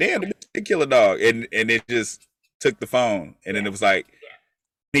just like, "Damn, they kill a dog," and it just took the phone, and then it was like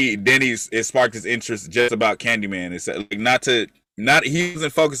it sparked his interest just about Candyman. It's like he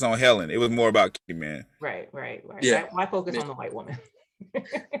wasn't focused on Helen. It was more about Candyman. Right. Yeah. Why focus on the white woman?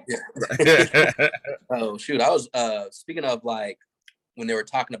 Oh shoot! I was speaking of like when they were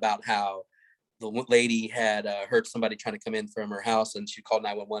talking about how the lady had heard somebody trying to come in from her house, and she called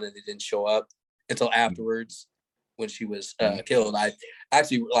 911, and they didn't show up until afterwards when she was killed. I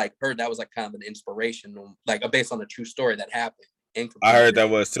actually like heard that was like kind of an inspiration, like based on a true story that happened. I heard that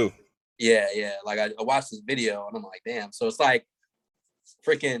was too. Yeah. Like I watched this video, and I'm like, damn. So it's like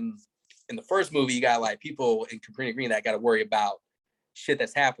freaking in the first movie, you got like people in Cabrini Green that got to worry about shit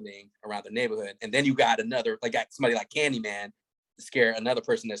that's happening around the neighborhood, and then you got somebody like Candyman to scare another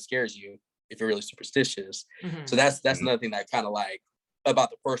person that scares you if you're really superstitious. So that's another thing that kind of like about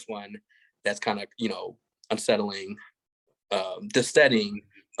the first one that's kind of unsettling, the setting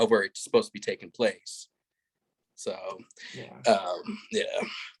of where it's supposed to be taking place. So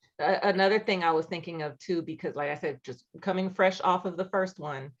Another thing I was thinking of too, because like I said, just coming fresh off of the first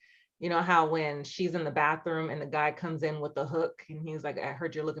one, you know how when she's in the bathroom and the guy comes in with the hook and he's like, "I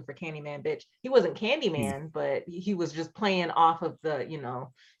heard you're looking for Candyman, bitch." He wasn't Candyman, but he was just playing off of the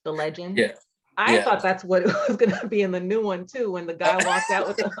the legend. Yeah. I thought that's what it was gonna be in the new one too. When the guy walked out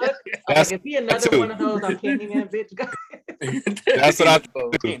with the hook, I was like, is he another one of those "I'm Candyman, bitch" guy? That's what I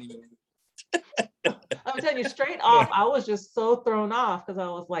thought. I'm telling you straight off, I was just so thrown off because I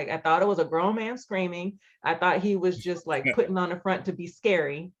was like, I thought it was a grown man screaming. I thought he was just like putting on the front to be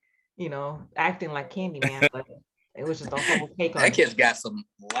scary, acting like Candyman, but it was just a whole take on That it. kid's got some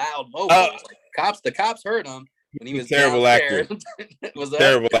loud vocals. The cops heard him when he was terrible actor. Was that?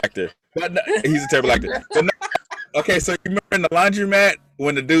 Terrible actor. But no, he's a terrible actor. But no, okay, so you remember in the laundromat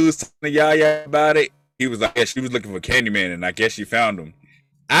when the dude was telling the Yaya about it? He was like, "Yeah, she was looking for Candyman, and I guess she found him."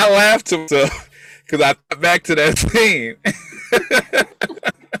 I laughed to myself because I thought back to that scene.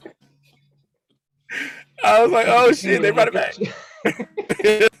 I was like, "Oh shit, they brought it back."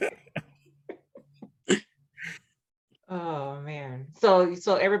 Oh man. So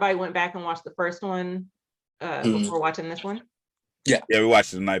everybody went back and watched the first one before watching this one? Yeah, we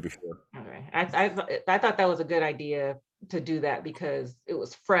watched it the night before. Okay. I thought that was a good idea to do that because it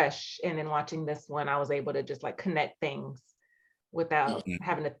was fresh, and then watching this one, I was able to just like connect things without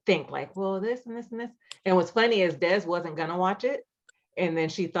having to think like, well, this and this and this. And what's funny is Des wasn't gonna watch it, and then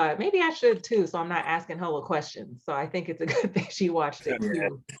she thought maybe I should too, so I'm not asking her a question. So I think it's a good thing she watched it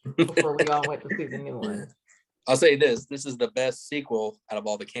too before we all went to see the new one. I'll say this is the best sequel out of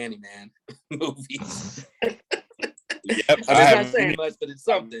all the Candyman movies. Yep, I'm not saying much, but it's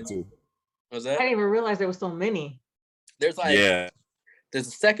something. Was I that? didn't even realize there were so many. There's like there's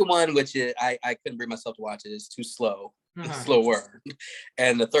a second one which I couldn't bring myself to watch it. It's too slow. It's slower.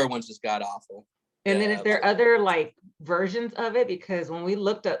 And the third one's just god awful. And then is Yeah, there other like versions of it? Because when we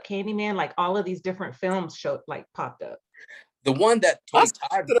looked up Candyman, like all of these different films showed like popped up. the one that I Tony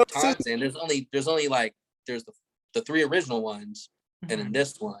saw it too. Todd's in, there's only like there's the three original ones, and in Mhm.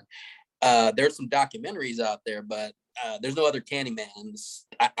 this one, there's some documentaries out there, but there's no other Candymans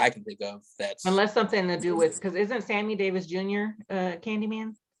I can think of. That's Unless something to do with, because isn't Sammy Davis Jr.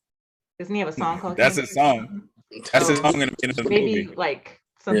 Candyman? Doesn't he have a song called That's Candyman? his song. That's his song in the beginning of the Maybe movie. like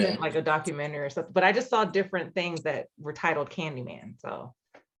something Yeah. like a documentary or something. But I just saw different things that were titled Candyman. So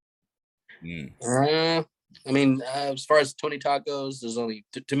I mean, as far as Tony Todd goes, there's only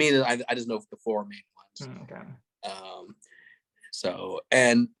to me. I just know the four main ones. okay. So,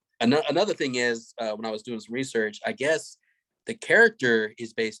 and another thing is, when I was doing some research, I guess the character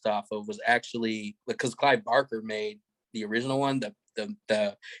is based off of was actually because Clive Barker made the original one. The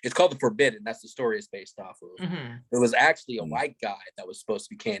it's called The Forbidden. That's the story it's based off of. Mhm. It was actually a white guy that was supposed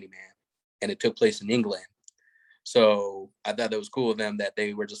to be Candyman, and it took place in England. So I thought that was cool of them that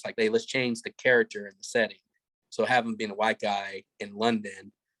they were just like, hey, let's change the character and the setting. So having been a white guy in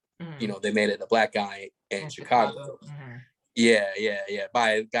London, you know, they made it a black guy in Chicago. Mhm. Yeah,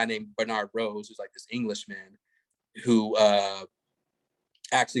 by a guy named Bernard Rose, who's like this Englishman who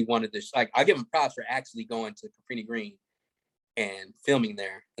actually wanted this. Like, I give him props for actually going to Caprini Green and filming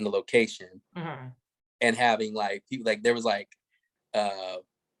there in the location Mhm. and having like people like there was like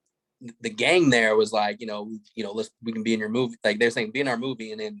the gang there was like, we can be in your movie. Like they're saying, be in our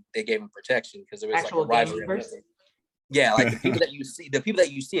movie, and then they gave him protection because there was Actual like a rivalry. members? Yeah, like the people that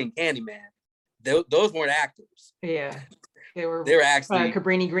you see in Candyman, those weren't actors. Yeah. They were actually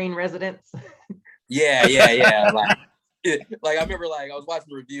Cabrini Green residents. Yeah. Like I remember, like I was watching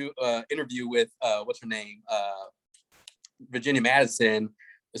a interview with what's her name, Virginia Madison.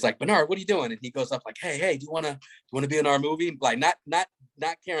 It's like, Bernard, what are you doing? And he goes up like, hey, do you wanna be in our movie? Like not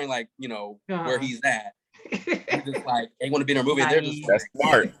caring like where he's at. He's just like, hey, want to be in our movie? And they're just That's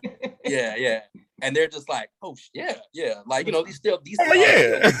smart. yeah. And they're just like, oh yeah. Like these Oh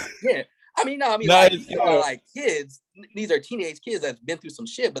yeah. yeah. I mean, no, Nice. these are like kids. These are teenage kids that's been through some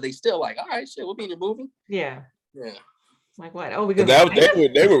shit, but they still like, all right, shit, we'll be in your movie. Yeah. Yeah. Like what? Oh, we're gonna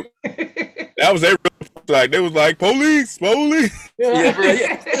They were that was their like they was like police. Yeah, bro,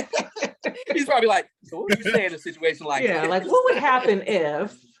 yeah. He's probably like, so what would you say in a situation like yeah, that? like what would happen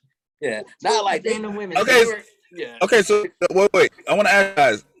if Not like random women? Okay. Yeah. Okay, so wait. I want to ask you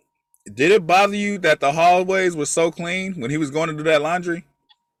guys, did it bother you that the hallways were so clean when he was going to do that laundry?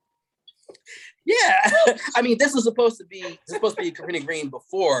 Yeah. I mean, this was supposed to be Cabrini Green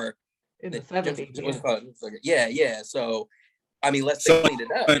before in the 70s. Yeah. So I mean, let's say cleaned it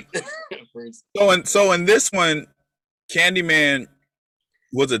up. So in this one, Candyman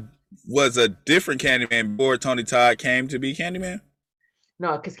was a different Candyman before Tony Todd came to be Candyman.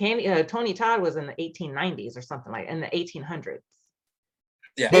 No, because Tony Todd was in the 1890s or something like in the 1800s.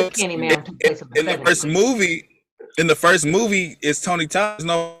 Yeah. This Candyman took place in the first movie. In the first movie, it's Tony Todd.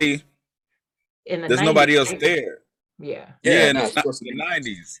 There's nobody else there. Yeah. In the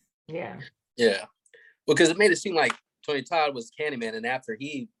 90s. Yeah. Yeah. Because it made it seem like Tony Todd was Candyman, and after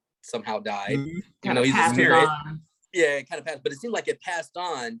he somehow died, he's a spirit. Yeah, it kind of passed, but it seemed like it passed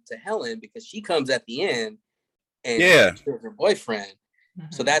on to Helen because she comes at the end and kills her boyfriend. Mm-hmm.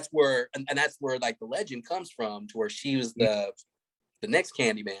 So that's where, and that's where like the legend comes from, to where she was the next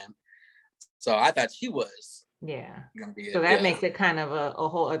Candyman. So I thought she was. Yeah. Gonna be so that makes it kind of a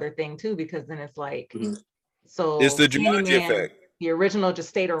whole other thing too, because then it's like, so it's the Jumanji effect. The original just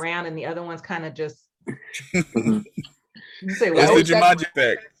stayed around, and the other ones kind of just. You say, well, it's the Jumanji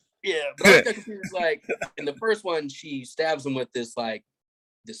effect. Yeah, but I got confused. Like in the first one, she stabs him with this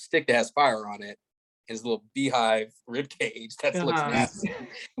stick that has fire on it, and his little beehive rib cage. That looks nasty.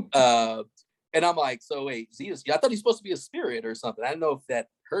 And I'm like, so wait, I thought he's supposed to be a spirit or something. I didn't know if that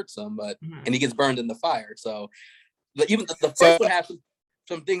hurts him, but and he gets burned in the fire. So even the first one has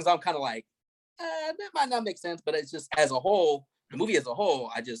some things I'm kind of like, that might not make sense, but it's just as a whole, the movie as a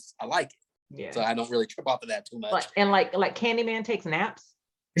whole, I like it. Yeah. So I don't really trip off of that too much. Like Candyman takes naps.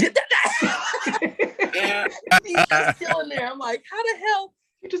 He's just still in there. I'm like, how the hell?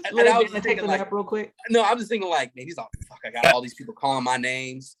 You just let him take a nap real quick. No, I'm just thinking like, man, he's all, fuck, I got all these people calling my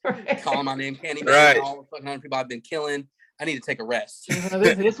names, calling my name Candyman, right. All the fucking other people I've been killing. I need to take a rest.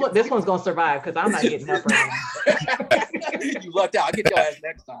 This one's gonna survive because I'm not getting up right now. You lucked out. I'll get your ass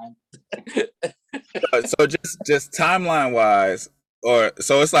next time. So just timeline wise,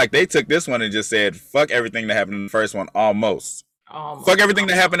 so it's like they took this one and just said, fuck everything that happened in the first one almost. Fuck everything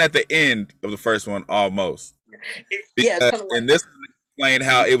that happened at the end of the first one almost. And this explained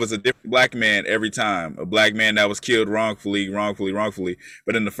how it was a different black man every time. A black man that was killed wrongfully.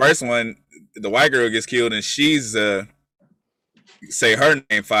 But in the first one, the white girl gets killed and she's say her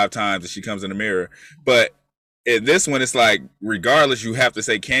name 5 times as she comes in the mirror. But in this one, it's like regardless, you have to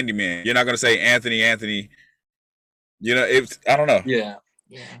say Candyman. You're not gonna say Anthony. You know, if I don't know. Yeah.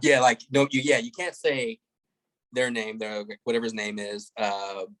 Like no, you can't say their name, their whatever his name is.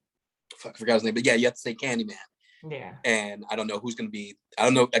 I forgot his name, but yeah, you have to say Candyman. Yeah. And I don't know who's gonna be. I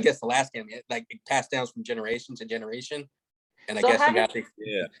don't know. I guess the last Candyman, like it passed down from generation to generation. And I guess you got to.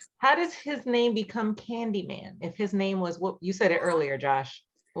 Yeah. How does his name become Candyman? If his name was what you said it earlier, Josh.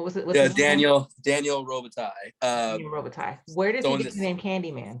 What was it? What's his name? Daniel Robitaille. Daniel Robitaille. Where does he get the name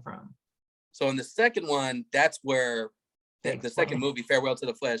Candyman from? So in the second one, that's where the second movie, Farewell to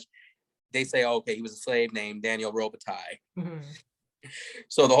the Flesh, they say, oh, okay, he was a slave named Daniel Robitaille. Mm-hmm.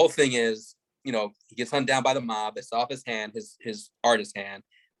 So the whole thing is, you know, he gets hunted down by the mob. It's off his hand, his artist hand,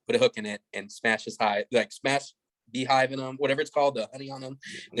 put a hook in it and smash his smash beehive in him, whatever it's called, the honey on him.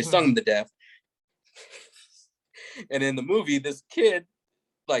 They stung him to death. And in the movie, this kid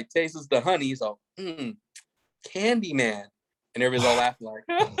like tastes the honey. He's all, Candyman. And everybody's all laughing like,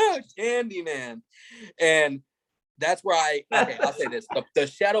 Candyman. And that's where I'll say this. The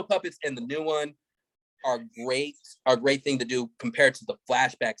shadow puppets in the new one are a great thing to do compared to the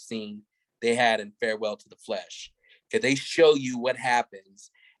flashback scene they had in Farewell to the Flesh. Because they show you what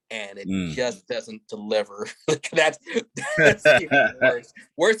happens and it just doesn't deliver. that's even worse.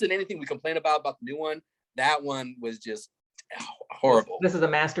 Worse than anything we complain about the new one. That one was just horrible. This is a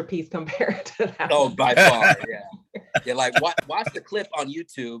masterpiece compared to that. Oh, by far, yeah. Yeah, like watch the clip on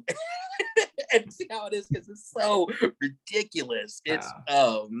YouTube and see how it is because it's so ridiculous. It's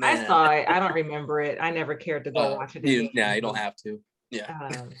oh man. I saw it. I don't remember it. I never cared to go watch it. You don't have to. Yeah.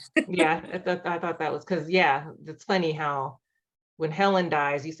 I thought that was because it's funny how when Helen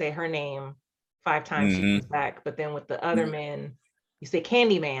dies, you say her name 5 times she comes back, but then with the other men, you say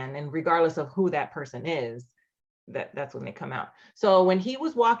Candyman, and regardless of who that person is, that's when they come out. So when he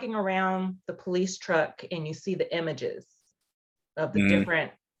was walking around the police truck and you see the images of the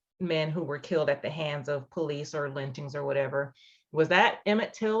different men who were killed at the hands of police or lynchings or whatever, was that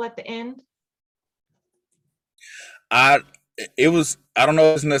Emmett Till at the end? I don't know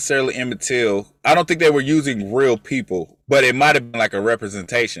if it's necessarily Emmett Till. I don't think they were using real people, but it might have been like a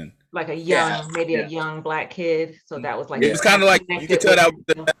representation. Like a young, a young black kid. So that was like, it was kind of like, you could tell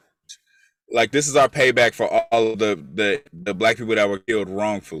that like, this is our payback for all of the black people that were killed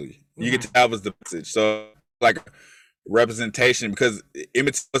wrongfully. You could tell that was the message. So like representation, because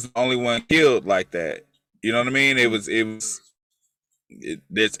Emmett Till was the only one killed like that. You know what I mean?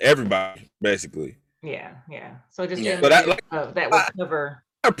 It's everybody basically. Yeah. So just that would cover.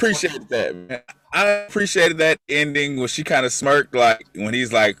 I appreciate that, man. I appreciated that ending when she kind of smirked, like when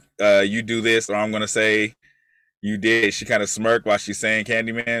he's like, you do this, or I'm gonna say you did. She kind of smirked while she's saying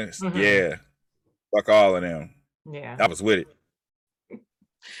Candyman. Yeah. Fuck all of them. Yeah. I was with it.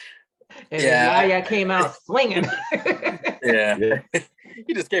 And Yaya came out swinging. Yeah.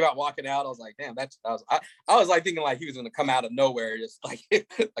 He just came out walking out. I was like, damn, I was like thinking like he was gonna come out of nowhere, just like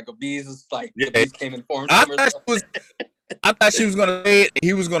a bees, like the bees came and formed. I thought she was gonna say it.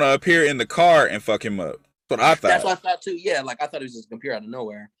 He was gonna appear in the car and fuck him up. That's what I thought. That's what I thought too. Yeah, like I thought he was just gonna appear out of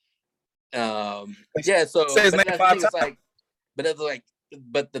nowhere. Yeah. So,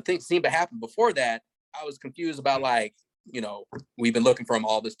 but the scene that happened before that, I was confused about, like, you know, we've been looking for him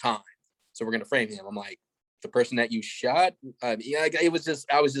all this time, so we're gonna frame him. I'm like, the person that you shot. It was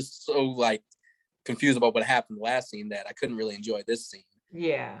just, I was just so like confused about what happened in the last scene that I couldn't really enjoy this scene.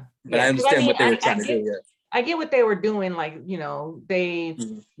 Yeah. But I understand what they were trying to do. Yeah. I get what they were doing. Like, you know, they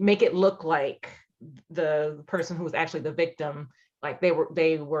make it look like the person who was actually the victim, like they were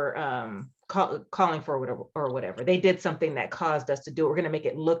calling for whatever. They did something that caused us to do it. We're going to make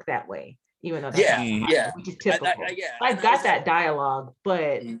it look that way, even though that's which is typical. I got that dialogue,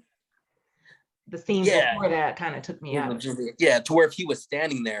 but the scene before that kind of took me out. Yeah, to where if he was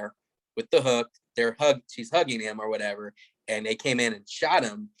standing there with the hook, she's hugging him or whatever, and they came in and shot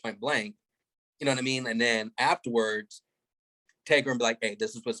him point blank. You know what I mean? And then afterwards, take her and be like, hey,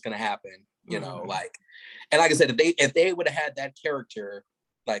 this is what's gonna happen. You know, like, and like I said, if they would have had that character,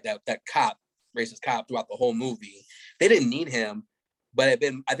 like that cop, racist cop throughout the whole movie, they didn't need him, but I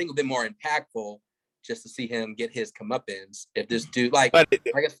think it would have been more impactful just to see him get his comeuppance. If this dude, like in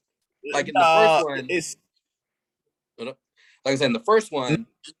the first one, like I said, in the first one,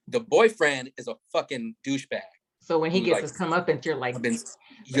 the boyfriend is a fucking douchebag. So when he gets his comeuppance, you're like,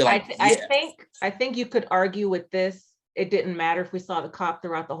 I think you could argue with this. It didn't matter if we saw the cop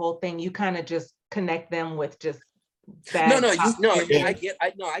throughout the whole thing. You kind of just connect them with just bad. I get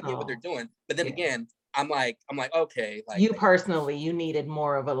what they're doing. But then again, I'm like, okay, like you personally, you needed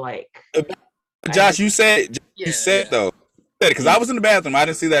more of a like. Josh, you said though, because I Mhm. was in the bathroom, I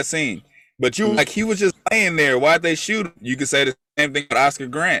didn't see that scene, but you Mhm. like he was just laying there. Why'd they shoot him? You could say the same thing with Oscar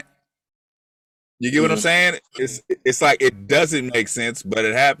Grant. You get what I'm Mhm. saying? It's like it doesn't make sense, but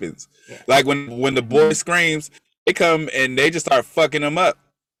it happens. Yeah. Like when the boy screams, they come and they just start fucking him up.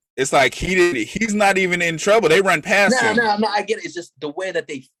 It's like he's not even in trouble. They run past him. No, I get it. It's just the way that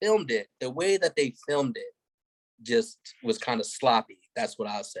they filmed it. The way that they filmed it just was kind of sloppy. That's what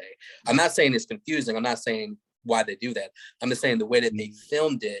I'll say. I'm not saying it's confusing. I'm not saying why they do that. I'm just saying the way that they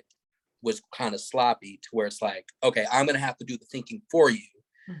filmed it was kind of sloppy to where it's like, okay, I'm going to have to do the thinking for you,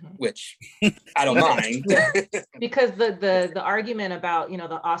 which I don't mind. Because the argument about,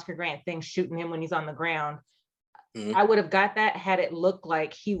 the Oscar Grant thing, shooting him when he's on the ground, I would have got that had it looked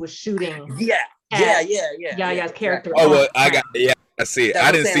like he was shooting. Yaya's character. Oh, well, I see it.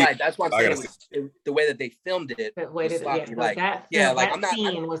 I didn't see. Like, that's what I'm saying. The way that they filmed it was sloppy.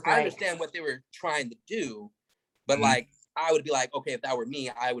 Scene was I understand what they were trying to do, but like I would be like, okay, if that were me,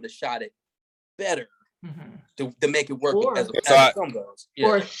 I would have shot it better to make it work as the film goes. Yeah.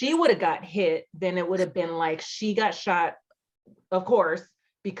 Or if she would have got hit, then it would have been like she got shot, of course,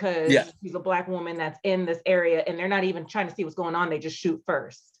 because she's a Black woman that's in this area and they're not even trying to see what's going on. They just shoot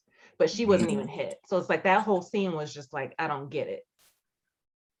first. But she wasn't even hit. So it's like that whole scene was just like, I don't get it.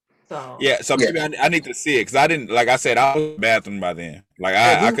 So maybe I need to see it because I didn't, like I said, I was in the bathroom by then. Like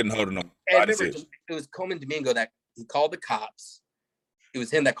I couldn't hold it no. It was Coleman Domingo that he called the cops. It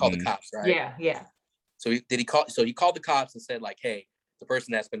was him that called the cops, right? Yeah. So he called the cops and said like, hey, the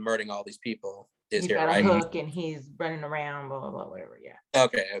person that's been murdering all these people is here, right? He's got a hook and he's running around, blah, blah, blah, whatever,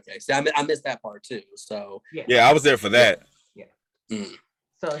 Okay. So I missed that part too. So yeah, I was there for that.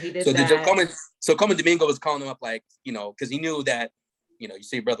 So he did that. So Coleman Domingo was calling him up like, because he knew that, you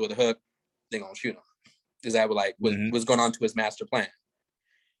see a brother with a hook, they're gonna shoot him. Because that was going on to his master plan.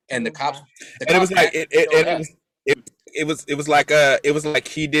 And the cops, it was like it was like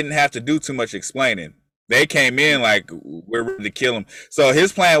he didn't have to do too much explaining. They came in like we're ready to kill him. So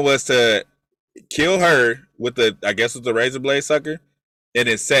his plan was to kill her with the razor blade sucker, and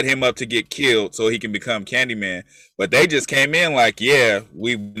then set him up to get killed so he can become Candyman. But they just came in like, yeah,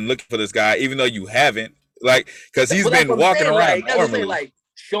 we've been looking for this guy, even though you haven't, like, because he's been walking around normally. Like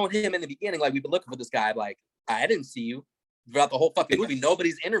showing him in the beginning, like we've been looking for this guy. Like I didn't see you throughout the whole fucking movie.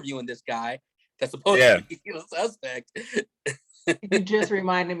 Nobody's interviewing this guy that's supposed to be a suspect. You just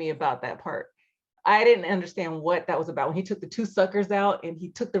reminded me about that part. I didn't understand what that was about when he took the two suckers out and he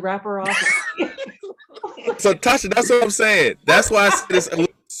took the wrapper off. So Tasha, that's what I'm saying. That's why I said it's a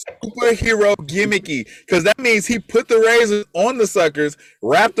little superhero gimmicky, because that means he put the razors on the suckers,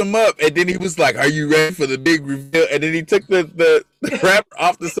 wrapped them up, and then he was like, "Are you ready for the big reveal?" And then he took the wrapper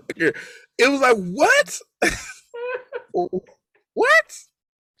off the sucker. It was like, what? What?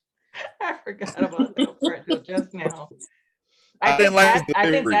 I forgot about that part till just now. I think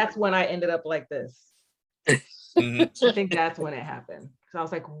that's when I ended up like this. I think that's when it happened. So I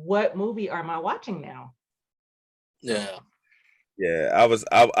was like, what movie am I watching now? Yeah, I was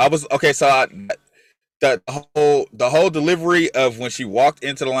okay. So the whole delivery of when she walked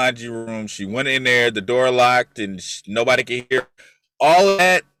into the laundry room, she went in there, the door locked, and nobody could hear. All of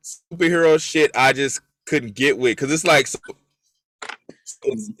that superhero shit, I just couldn't get with, because it's like,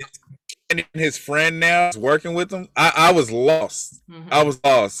 and his friend now is working with him. I was lost. I was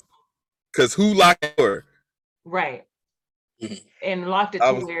lost because who locked the door? Right. And locked it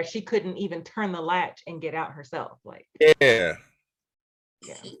to where she couldn't even turn the latch and get out herself. Like, yeah.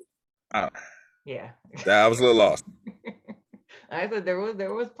 I was a little lost. I said there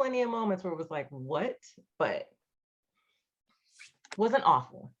was plenty of moments where it was like, what? But it wasn't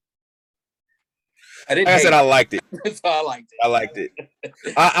awful. I said I liked it. So I liked it. I liked it.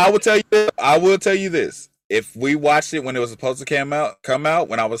 I will tell you. I will tell you this: if we watched it when it was supposed to come out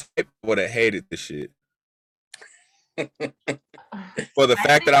when I was hyped, I would have hated this shit. For the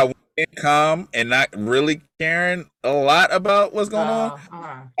fact that I went in calm and not really caring a lot about what's going on,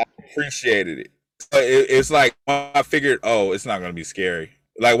 I appreciated it. But it's like I figured, it's not going to be scary.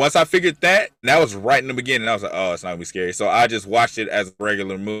 Like once I figured that was right in the beginning. I was like, it's not going to be scary. So I just watched it as a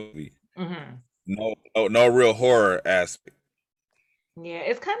regular movie. No real horror aspect. Yeah,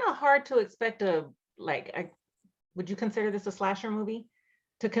 it's kind of hard to expect would you consider this a slasher movie?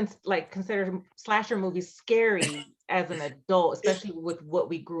 To consider slasher movies scary as an adult, especially with what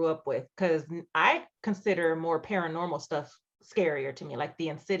we grew up with, because I consider more paranormal stuff scarier to me, like the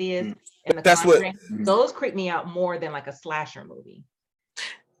Insidious and the Conjuring. Those creep me out more than like a slasher movie.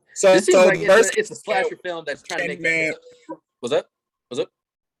 So it seems like it's a slasher film that's trying to make. What's up?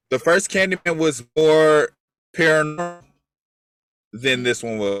 the first Candyman was more paranormal than this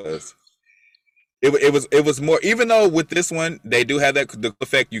one was. It was more, even though with this one they do have the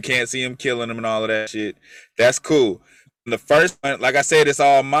effect you can't see him killing them and all of that shit. That's cool. In the first one, like I said, it's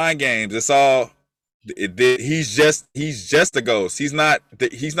all mind games. It's all he's just a ghost. He's not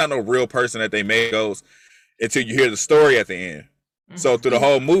no real person that they made a ghost until you hear the story at the end. So through the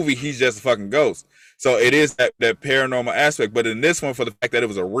whole movie, he's just a fucking ghost. So it is that paranormal aspect. But in this one, for the fact that it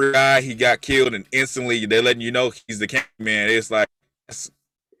was a real guy, he got killed, and instantly they're letting you know he's the Candyman. It's like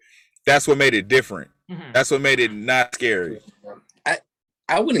that's what made it different. That's what made it not scary.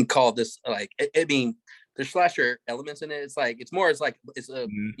 I wouldn't call this like. I mean, there's slasher elements in it. It's like it's a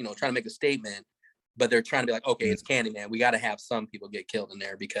you know, trying to make a statement, but they're trying to be like, okay, it's Candyman. We got to have some people get killed in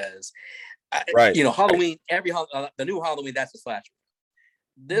there because, right? You know, Halloween. The new Halloween, that's a slasher.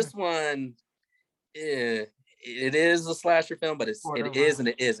 This one, it is a slasher film, but it is and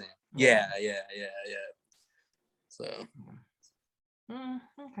it isn't. Yeah. So.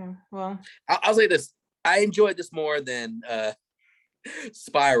 Okay. Well, I'll say this: I enjoyed this more than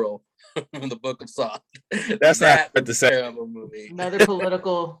Spiral from the Book of Saw. That's not what to say. Terrible movie. Another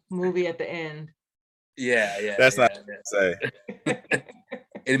political movie at the end. Yeah. That's not what to say.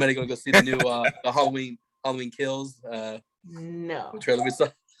 Anybody gonna go see the new the Halloween Kills? No. The trailer we saw.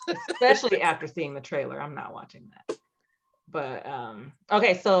 Especially after seeing the trailer, I'm not watching that. But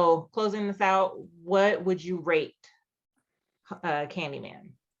okay, so closing this out, what would you rate Candyman?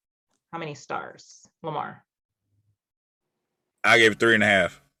 How many stars, Lamar? I gave it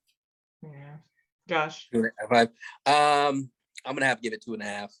 3.5. Yeah. Josh? 2.5. I'm gonna have to give it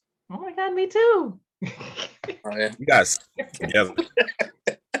 2.5. Oh my God, me too. Oh yeah, You guys together.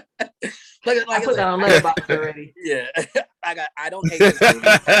 I put that on Letterboxd already. Yeah, I don't hate this movie.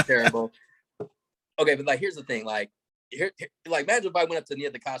 It's terrible. Okay, but like here's the thing, like imagine if I went up to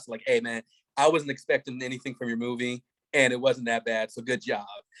Nia DaCosta like, hey man, I wasn't expecting anything from your movie, and it wasn't that bad, so good job.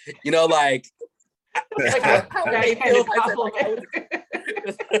 You know, like.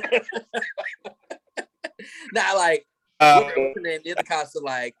 Nah, like Nia DaCosta,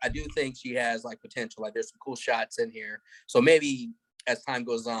 like I do think she has like potential. Like there's some cool shots in here, so maybe as time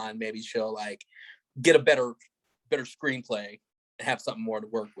goes on, maybe she'll like get a better screenplay and have something more to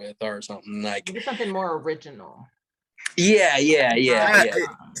work with or something like. Maybe something more original. Yeah.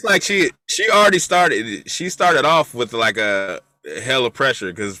 It's like she already started. She started off with like a hell of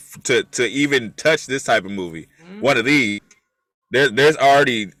pressure because to even touch this type of movie, one of these, there's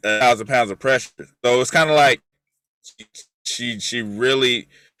already 1,000 pounds of pressure. So it's kind of like she really,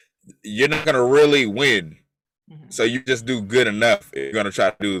 you're not gonna really win. So you just do good enough if you're gonna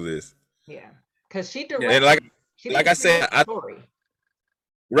try to do this. Yeah, because she directed. And like I said,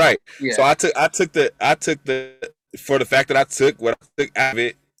 right. Yeah. So I took the for the fact that I took what I took out of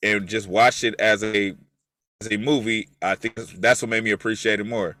it and just watched it as a movie. I think that's what made me appreciate it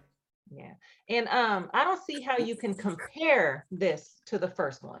more. Yeah, and I don't see how you can compare this to the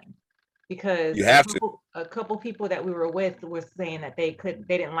first one because you have a couple people that we were with were saying that they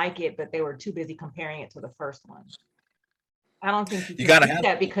didn't like it, but they were too busy comparing it to the first one. I don't think you can do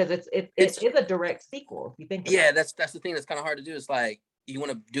that because it's a direct sequel. If you think about it. That's the thing that's kind of hard to do. It's like you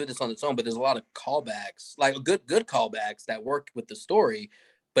want to do this on its own, but there's a lot of callbacks, like good callbacks that work with the story.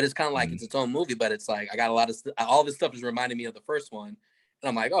 But it's kind of like it's its own movie. But it's like I got a lot of all this stuff is reminding me of the first one, and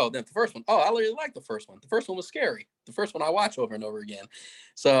I'm like, oh, then the first one. Oh, I really like the first one. The first one was scary. The first one I watch over and over again.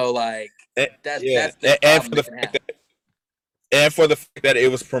 So like that's the and for the fact that it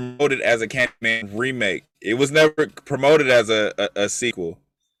was promoted as a Candyman remake, it was never promoted as a sequel.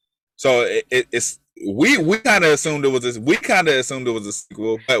 So it's we kind of assumed it was a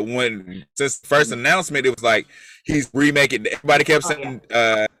sequel, but since the first announcement, it was like he's remaking. Everybody kept saying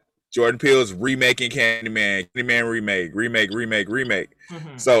Jordan Peele's remaking Candyman remake.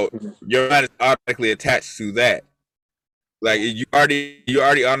 So your mind is automatically attached to that. Like you already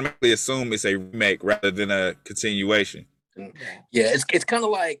automatically assume it's a remake rather than a continuation. Yeah, it's kind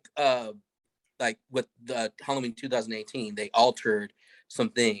of like with the Halloween 2018, they altered some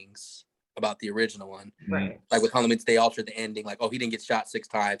things about the original one. Right. Like with Halloween, they altered the ending. Like, oh, he didn't get shot 6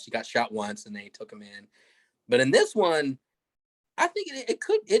 times. He got shot once, and they took him in. But in this one, I think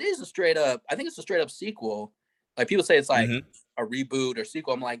it is a straight up. I think it's a straight up sequel. Like people say, it's like a reboot or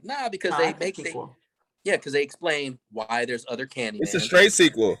sequel. I'm like, nah, because because they explain why there's other Candyman. It's a straight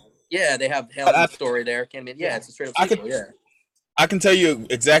sequel. Yeah, they have Helen's story there. Candyman. Yeah, it's a straight up sequel. I can tell you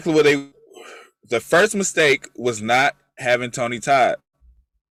exactly what the first mistake was not having Tony Todd.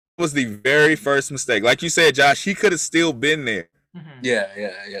 It was the very first mistake. Like you said, Josh, he could have still been there. Yeah.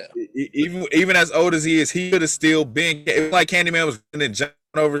 Even as old as he is, he could have still been. It was like Candyman was in the jungle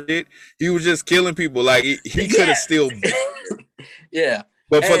over it. He was just killing people. Like he could have still. Yeah.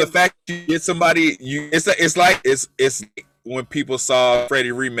 But for the fact you get somebody, it's like when people saw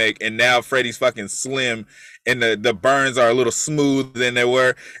Freddy remake and now Freddy's fucking slim and the burns are a little smoother than they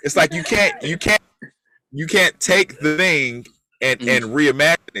were. It's like you can't take the thing and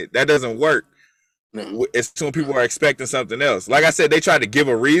reimagine it. That doesn't work. No. It's when people are expecting something else. Like I said, they tried to give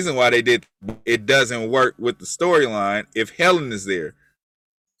a reason why they did. It doesn't work with the storyline if Helen is there.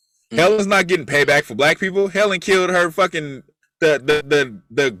 Helen's not getting payback for black people. Helen killed her fucking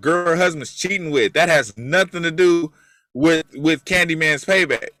the girl her husband's cheating with. That has nothing to do with Candyman's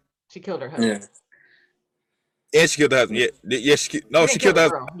payback. She killed her husband. Yeah. And she killed the husband. Yeah. She killed the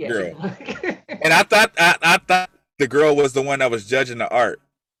husband. Girl. And I thought the girl was the one that was judging the art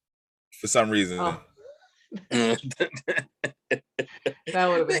for some reason. Oh. That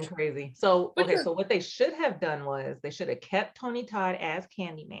would have been crazy. So what they should have done was they should have kept Tony Todd as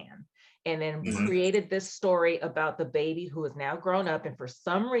Candyman and then created this story about the baby who is now grown up, and for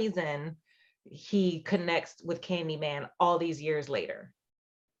some reason he connects with Candyman all these years later.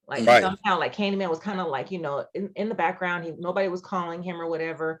 Like somehow, like Candyman was kind of like, you know, in the background, nobody was calling him or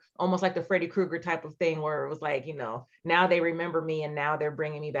whatever, almost like the Freddy Krueger type of thing, where it was like, you know, now they remember me and now they're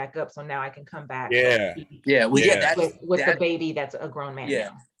bringing me back up, so now I can come back. Yeah. Well, with the baby that's a grown man. Yeah,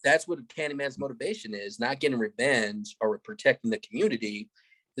 now. That's what Candyman's motivation is: not getting revenge or protecting the community.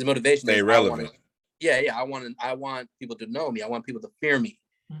 His motivation is relevant. I want people to know me. I want people to fear me.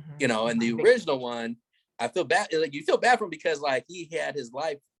 You know, and the original one, I feel bad. Like you feel bad for him because like he had his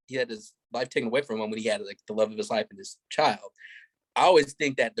life taken away from him when he had like the love of his life and his child. I always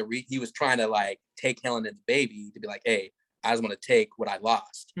think that he was trying to like take Helen and the baby to be like, hey, I just want to take what I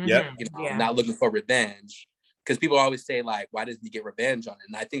lost. I'm not looking for revenge, because people always say like, why doesn't he get revenge on it?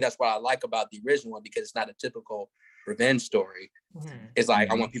 And I think that's what I like about the original one, because it's not a typical revenge story. It's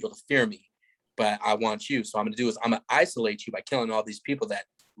like I want people to fear me, but I want you. So I'm gonna I'm gonna isolate you by killing all these people that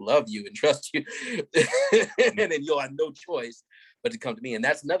love you and trust you, and then you'll have no choice but to come to me. And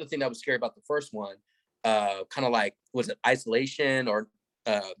that's another thing that was scary about the first one. Kind of like, was it isolation or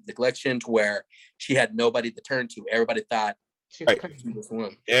neglection, to where she had nobody to turn to. Everybody thought she was the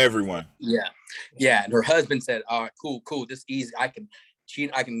one. Everyone. Yeah. And her husband said, all right, cool. This is easy. I can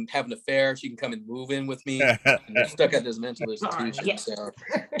have an affair. She can come and move in with me. We're stuck at this mental institution.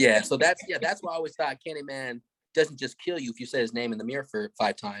 So that's why I always thought Candyman doesn't just kill you if you say his name in the mirror for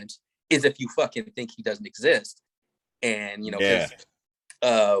 5 times, is if you fucking think he doesn't exist. And you know,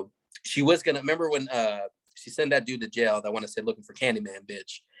 she was gonna remember when she sent that dude to jail that want to say looking for Candyman,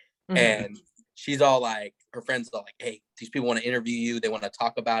 bitch. And she's all like, her friends are like, hey, these people want to interview you, they want to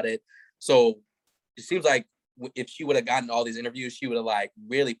talk about it. So it seems like if she would have gotten all these interviews, she would have like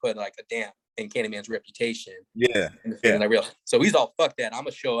really put like a damp in Candyman's reputation. So he's all, fuck that, I'm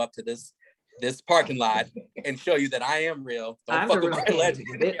gonna show up to this parking lot and show you that I am real. Don't fuck with my legend,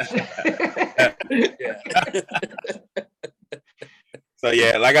 bitch. So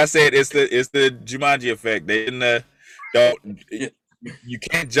yeah, like I said, it's the Jumanji effect. They didn't you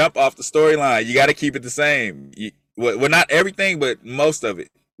can't jump off the storyline. You got to keep it the same. Well, not everything, but most of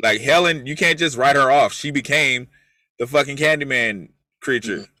it. Like Helen, you can't just write her off. She became the fucking Candyman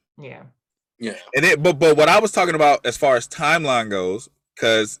creature. Yeah. And but what I was talking about as far as timeline goes,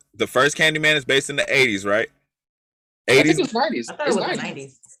 because the first Candyman is based in the 80s, right? 80s? I think it's 90s. I thought it was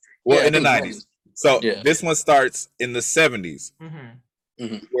 90s. Well, in the 90s. So this one starts in the 70s,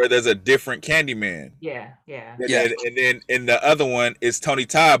 where there's a different Candyman. Yeah. And then in the other one is Tony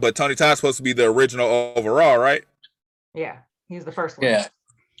Todd, but Tony Todd's supposed to be the original overall, right? Yeah, he's the first one. Yeah.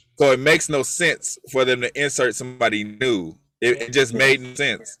 So it makes no sense for them to insert somebody new. It just made no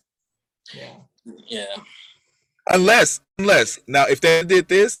sense. Yeah. Unless now, if they did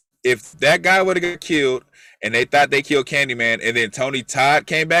this, if that guy would have got killed and they thought they killed Candyman, and then Tony Todd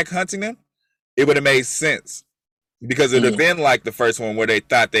came back hunting them, it would have made sense, because it would have been like the first one where they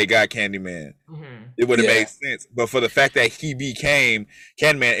thought they got Candyman. It would have made sense. But for the fact that he became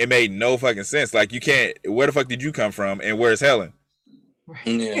Candyman, it made no fucking sense. Like, you can't. Where the fuck did you come from, and where's Helen?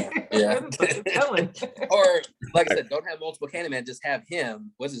 Yeah. Or like I said, don't have multiple Candyman. Just have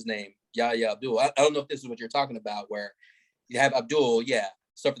him. What's his name? Yahya Abdul. I don't know if this is what you're talking about, where you have Abdul,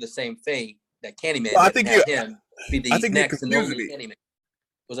 suffer the same fate that Candyman. Well, I think him be the next and only Candyman.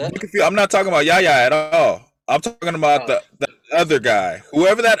 Was that? I'm not talking about Yahya at all. I'm talking about the other guy,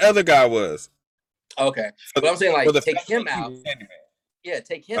 whoever that other guy was. Okay, but I'm saying, like, take him out.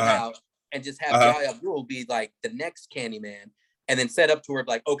 Take him out and just have Yahya Abdul be like the next Candyman, and then set up to where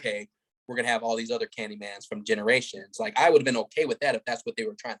like, okay, we're gonna have all these other Candymans from generations. Like, I would have been okay with that if that's what they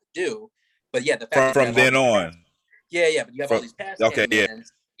were trying to do. But yeah, the fact from then on. Yeah, but you have all these past okay, yeah.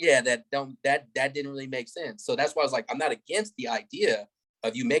 Candymans, that didn't really make sense. So that's why I was like, I'm not against the idea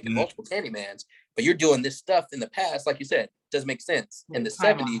of you making multiple Candymans, but you're doing this stuff in the past, like you said, doesn't make sense. In the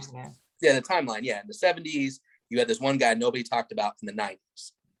 70s, the timeline, in the 70s, you had this one guy nobody talked about in the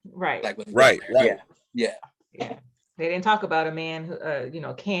 90s. Right. Like right. Yeah. They didn't talk about a man who,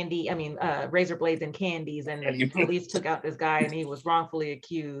 razor blades and candies, and the police took out this guy and he was wrongfully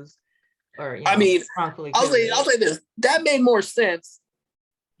accused. Or wrongfully I'll say this. That made more sense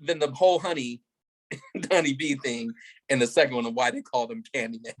than the whole honey bee thing in the second one of why they called him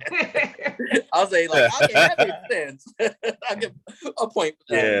Candyman. I'll say okay, that makes sense. I'll give a point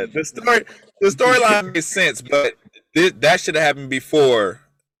for that. Yeah, the storyline makes sense, but that should have happened before.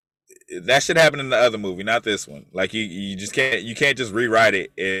 That should happen in the other movie, not this one. Like you just can't just rewrite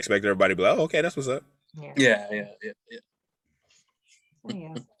it and expect everybody to be like, oh, okay, that's what's up. Yeah.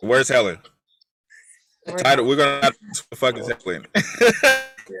 Where's Helen? Title. We're gonna have to fucking Helen.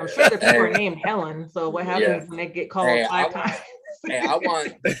 I'm sure the people are named Helen. So what happens when they get called 5 times? I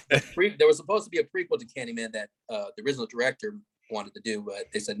want. There was supposed to be a prequel to Candyman that the original director wanted to do, but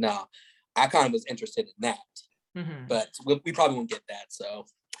they said no. I kind of was interested in that, but we probably won't get that. So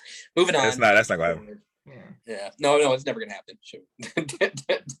moving on. That's not gonna happen. Yeah. No, it's never gonna happen. Sure.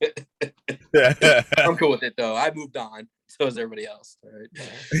 I'm cool with it though. I moved on. So is everybody else. All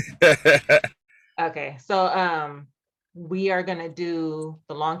right. Okay, so we are gonna do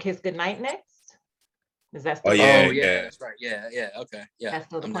The Long Kiss Goodnight next. Is that still? Yeah, that's right. Yeah. Okay. Yeah. That's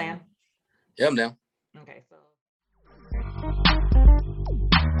still the plan. Yeah, I'm down. Okay, so